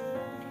text.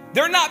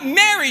 They're not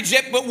married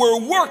yet, but we're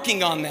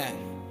working on that.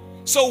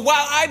 So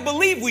while I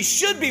believe we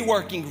should be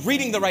working,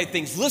 reading the right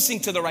things,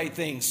 listening to the right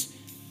things,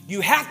 you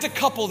have to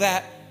couple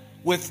that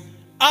with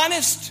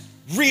honest,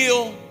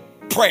 real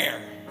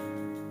prayer.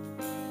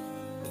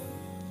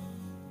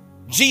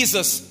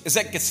 Jesus is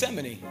at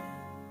Gethsemane.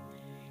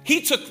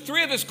 He took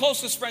 3 of his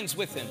closest friends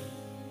with him.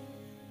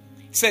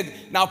 He said,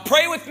 now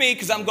pray with me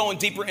because I'm going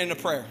deeper into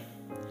prayer.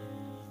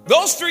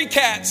 Those 3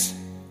 cats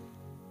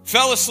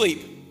fell asleep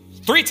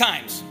 3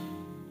 times.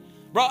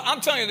 Bro,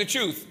 I'm telling you the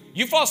truth.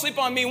 You fall asleep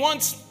on me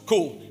once,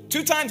 cool.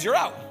 2 times, you're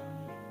out.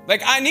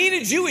 Like, I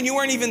needed you and you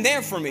weren't even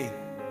there for me.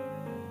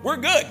 We're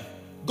good.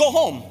 Go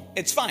home.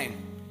 It's fine.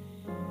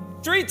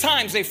 3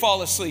 times they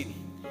fall asleep.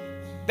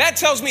 That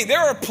tells me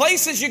there are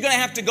places you're going to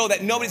have to go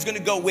that nobody's going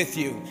to go with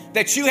you.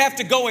 That you have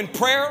to go in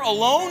prayer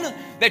alone.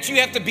 That you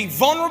have to be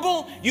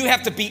vulnerable. You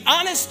have to be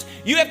honest.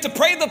 You have to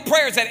pray the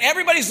prayers that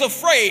everybody's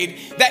afraid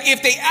that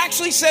if they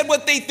actually said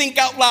what they think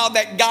out loud,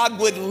 that God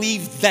would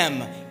leave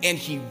them, and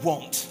he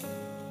won't.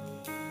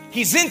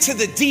 He's into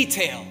the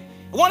detail.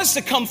 I want us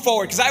to come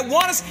forward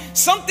because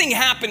something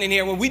happened in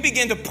here when we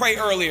began to pray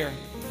earlier.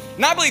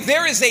 And I believe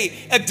there is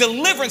a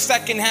deliverance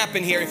that can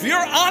happen here. If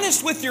you're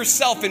honest with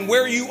yourself and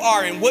where you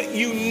are and what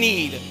you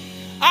need,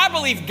 I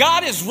believe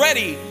God is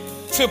ready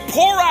to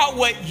pour out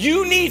what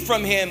you need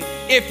from him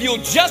if you'll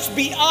just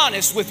be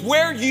honest with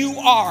where you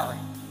are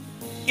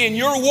in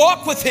your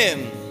walk with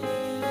him.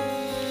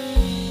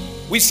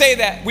 We say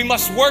that we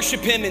must worship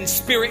him in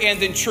spirit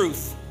and in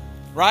truth,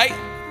 right?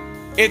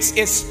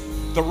 It's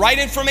the right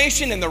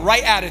information and the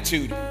right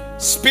attitude.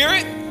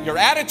 Spirit, your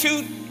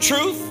attitude,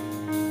 truth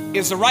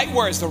is the right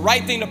words, the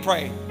right thing to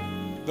pray,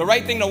 the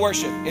right thing to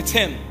worship. It's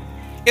him.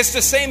 It's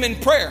the same in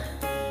prayer.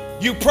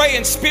 You pray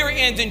in spirit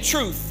and in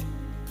truth.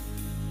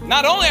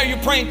 Not only are you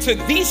praying to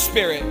the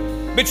Spirit,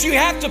 but you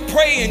have to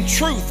pray in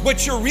truth,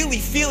 what you're really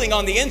feeling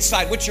on the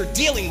inside, what you're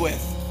dealing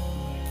with.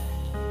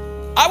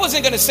 I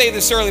wasn't going to say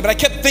this earlier, but I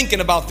kept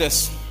thinking about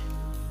this.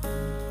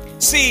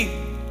 See,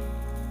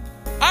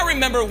 I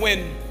remember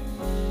when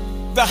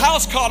the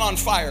house caught on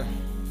fire.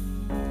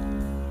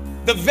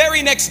 The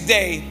very next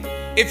day,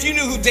 if you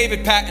knew who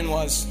David Patton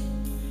was,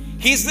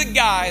 he's the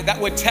guy that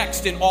would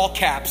text in all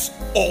caps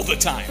all the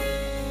time.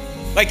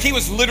 Like he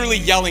was literally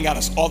yelling at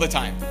us all the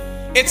time.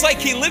 It's like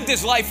he lived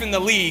his life in the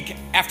league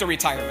after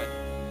retirement.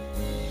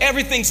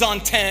 Everything's on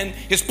 10.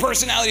 His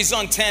personality's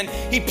on 10.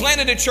 He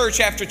planted a church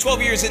after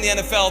 12 years in the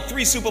NFL,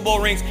 3 Super Bowl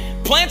rings,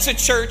 plants a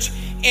church,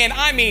 and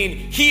I mean,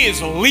 he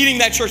is leading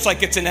that church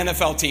like it's an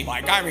NFL team.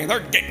 Like, I mean, they're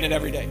getting it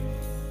every day.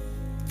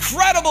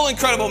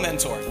 Incredible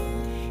mentor.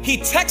 He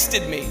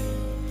texted me.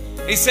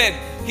 He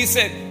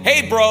said,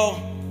 hey bro,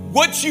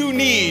 what you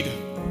need,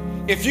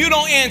 if you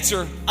don't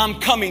answer,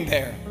 I'm coming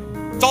there.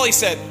 That's all he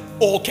said,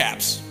 all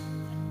caps.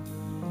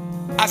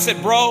 I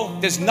said, bro,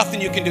 there's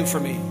nothing you can do for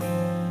me.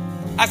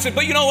 I said,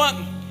 but you know what?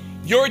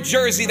 Your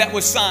jersey that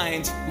was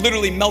signed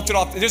literally melted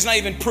off. There's not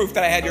even proof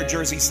that I had your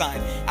jersey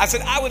signed. I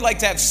said, I would like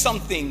to have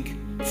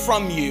something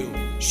from you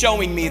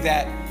showing me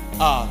that,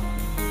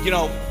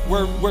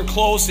 we're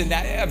close and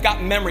that I've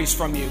got memories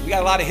from you. We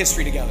got a lot of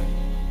history together.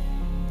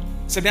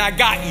 So then I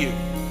got you.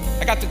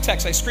 I got the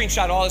text. I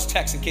screenshot all his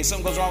texts in case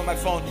something goes wrong with my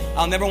phone.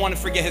 I'll never want to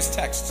forget his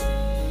texts. So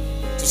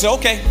I said,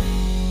 okay.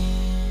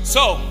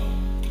 So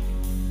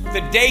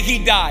the day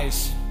he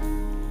dies,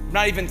 I'm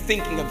not even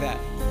thinking of that.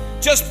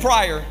 Just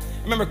prior,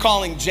 I remember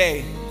calling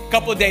Jay. A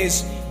couple of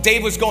days,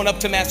 Dave was going up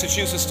to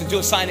Massachusetts to do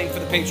a signing for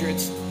the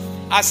Patriots.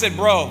 I said,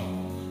 bro,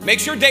 make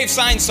sure Dave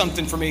signs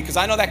something for me because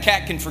I know that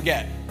cat can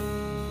forget.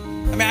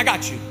 I mean, I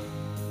got you.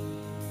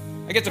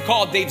 I get the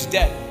call, Dave's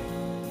dead.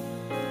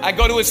 I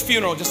go to his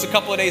funeral just a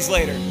couple of days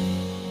later.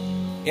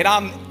 And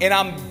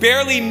I'm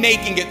barely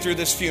making it through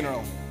this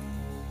funeral.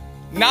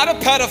 Not a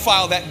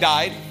pedophile that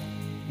died,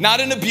 not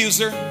an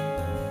abuser,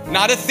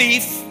 not a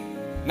thief,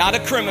 not a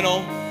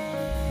criminal.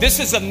 This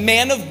is a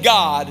man of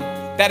God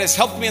that has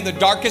helped me in the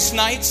darkest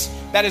nights,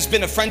 that has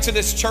been a friend to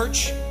this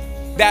church,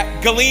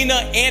 that Galena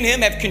and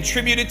him have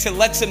contributed to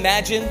Let's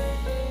Imagine.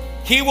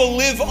 He will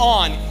live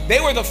on. They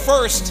were the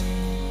first,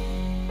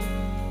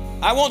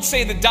 I won't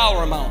say the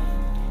dollar amount,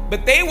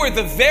 but they were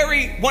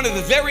one of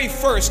the very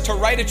first to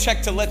write a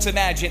check to Let's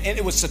Imagine, and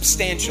it was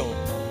substantial.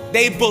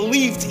 They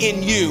believed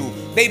in you.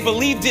 They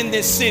believed in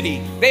this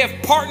city. They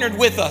have partnered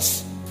with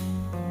us.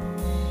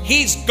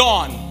 He's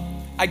gone.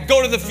 I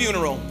go to the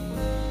funeral,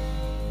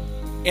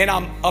 and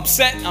I'm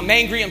upset, I'm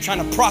angry, I'm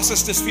trying to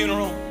process this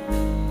funeral.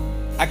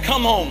 I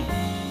come home.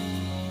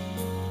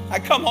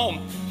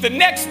 The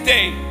next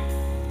day,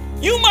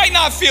 you might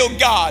not feel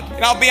God.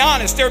 And I'll be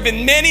honest, there have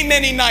been many,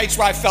 many nights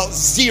where I felt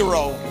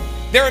zero.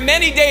 There are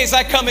many days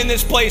I come in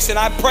this place and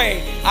I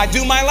pray. I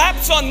do my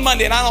laps on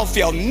Monday and I don't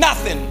feel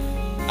nothing.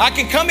 I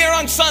can come here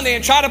on Sunday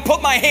and try to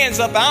put my hands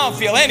up and I don't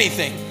feel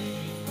anything.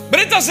 But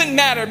it doesn't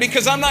matter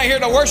because I'm not here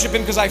to worship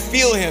him because I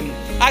feel him.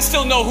 I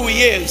still know who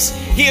he is.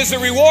 He is a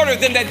rewarder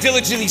of them that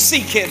diligently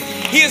seek him.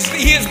 He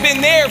has been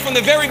there from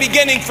the very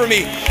beginning for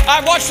me.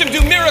 I've watched him do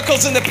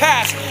miracles in the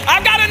past.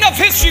 I've got enough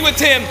history with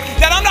him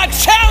that I'm not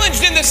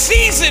challenged in the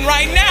season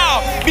right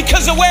now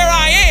because of where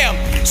I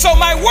am. So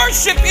my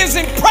worship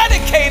isn't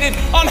predicated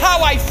on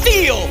how I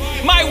feel.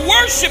 My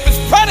worship is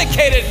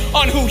predicated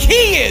on who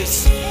he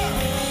is.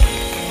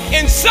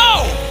 And so,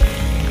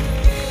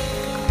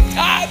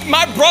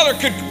 my brother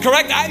could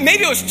correct,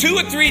 maybe it was 2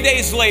 or 3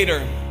 days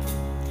later.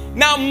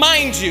 Now,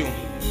 mind you,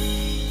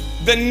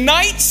 the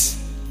nights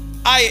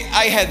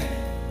I had,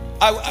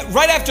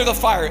 right after the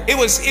fire, it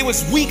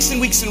was weeks and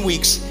weeks and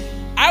weeks.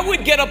 I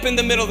would get up in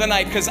the middle of the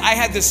night because I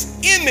had this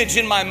image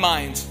in my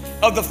mind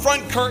of the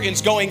front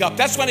curtains going up.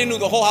 That's when I knew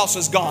the whole house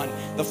was gone.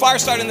 The fire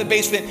started in the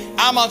basement.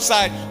 I'm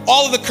outside.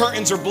 All of the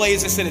curtains are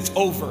blazed. I said, it's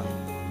over.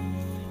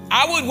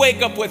 I would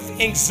wake up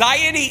with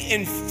anxiety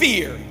and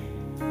fear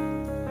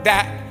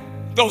that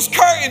those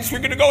curtains were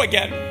going to go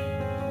again.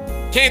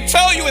 Can't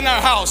tell you in our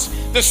house,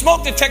 the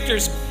smoke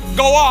detectors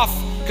go off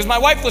because my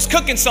wife was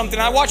cooking something.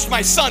 I watched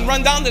my son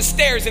run down the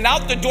stairs and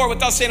out the door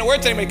without saying a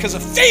word to anybody because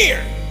of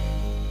fear.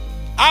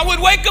 I would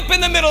wake up in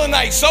the middle of the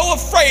night so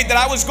afraid that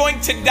I was going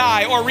to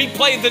die or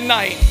replay the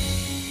night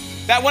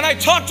that when I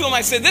talked to him,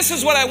 I said, this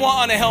is what I want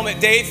on a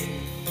helmet, Dave.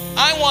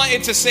 I want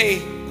it to say,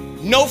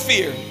 no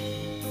fear,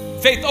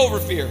 faith over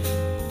fear.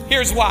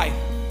 Here's why.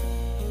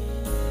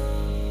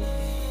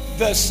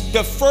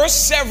 The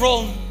first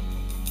several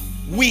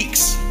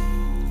weeks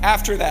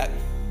after that,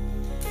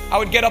 I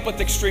would get up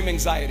with extreme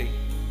anxiety,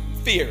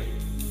 fear.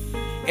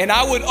 And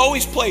I would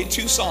always play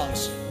 2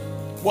 songs.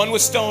 One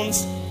was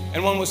Stones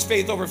and one was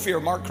Faith Over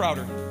Fear, Mark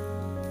Crowder.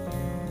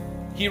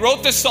 He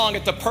wrote this song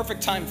at the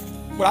perfect time,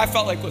 what I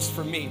felt like was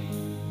for me.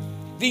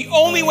 The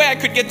only way I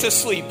could get to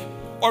sleep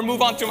or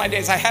move on through my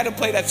days, I had to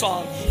play that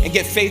song and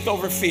get faith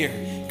over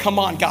fear. Come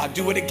on, God,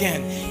 do it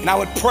again. And I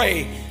would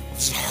pray. I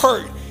was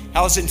hurt.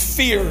 I was in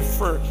fear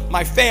for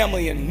my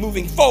family and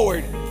moving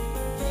forward.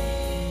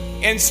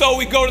 And so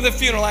we go to the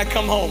funeral. I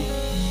come home.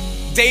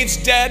 Dave's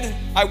dead.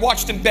 I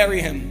watched him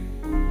bury him.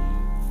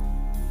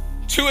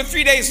 2 or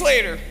 3 days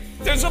later,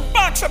 there's a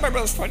box at my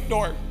brother's front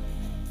door.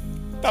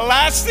 The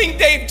last thing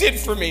Dave did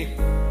for me,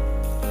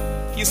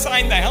 he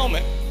signed the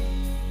helmet.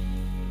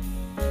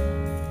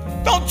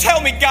 Don't tell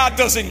me God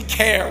doesn't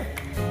care.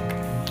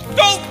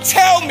 Don't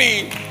tell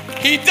me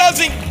he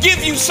doesn't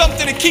give you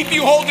something to keep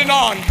you holding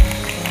on.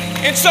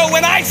 And so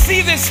when I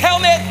see this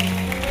helmet,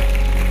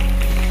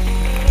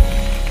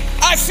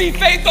 I see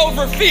faith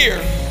over fear.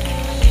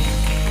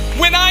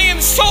 When I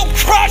am so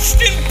crushed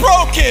and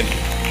broken,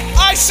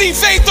 I see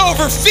faith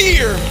over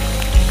fear.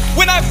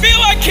 When I feel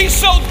like he's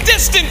so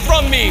distant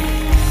from me,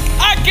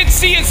 I can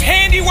see his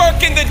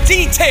handiwork in the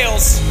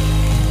details.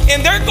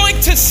 And they're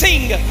going to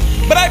sing.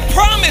 But I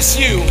promise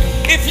you,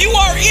 if you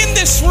are in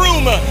this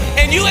room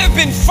and you have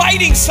been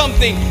fighting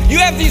something, you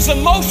have these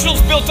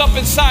emotions built up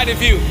inside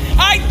of you,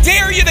 I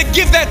dare you to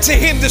give that to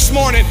him this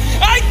morning.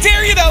 I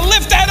dare you to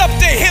lift that up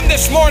to him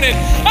this morning.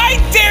 I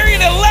dare you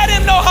to let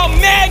him know how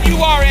mad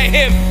you are at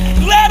him.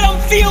 Let him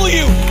feel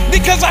you,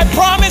 because I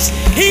promise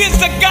he is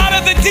the God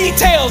of the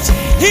details.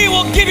 He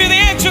will give you the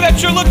answer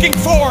that you're looking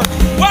for.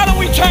 Why don't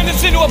we turn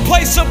this into a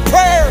place of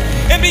prayer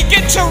and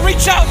begin to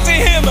reach out to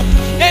him?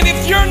 And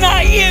if you're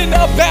not in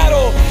a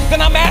battle,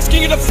 then I'm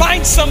asking you to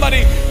find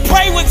somebody,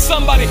 pray with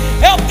somebody,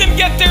 help them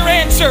get their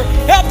answer,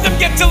 help them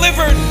get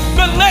delivered.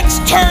 But let's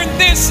turn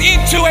this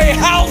into a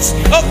house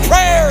of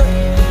prayer.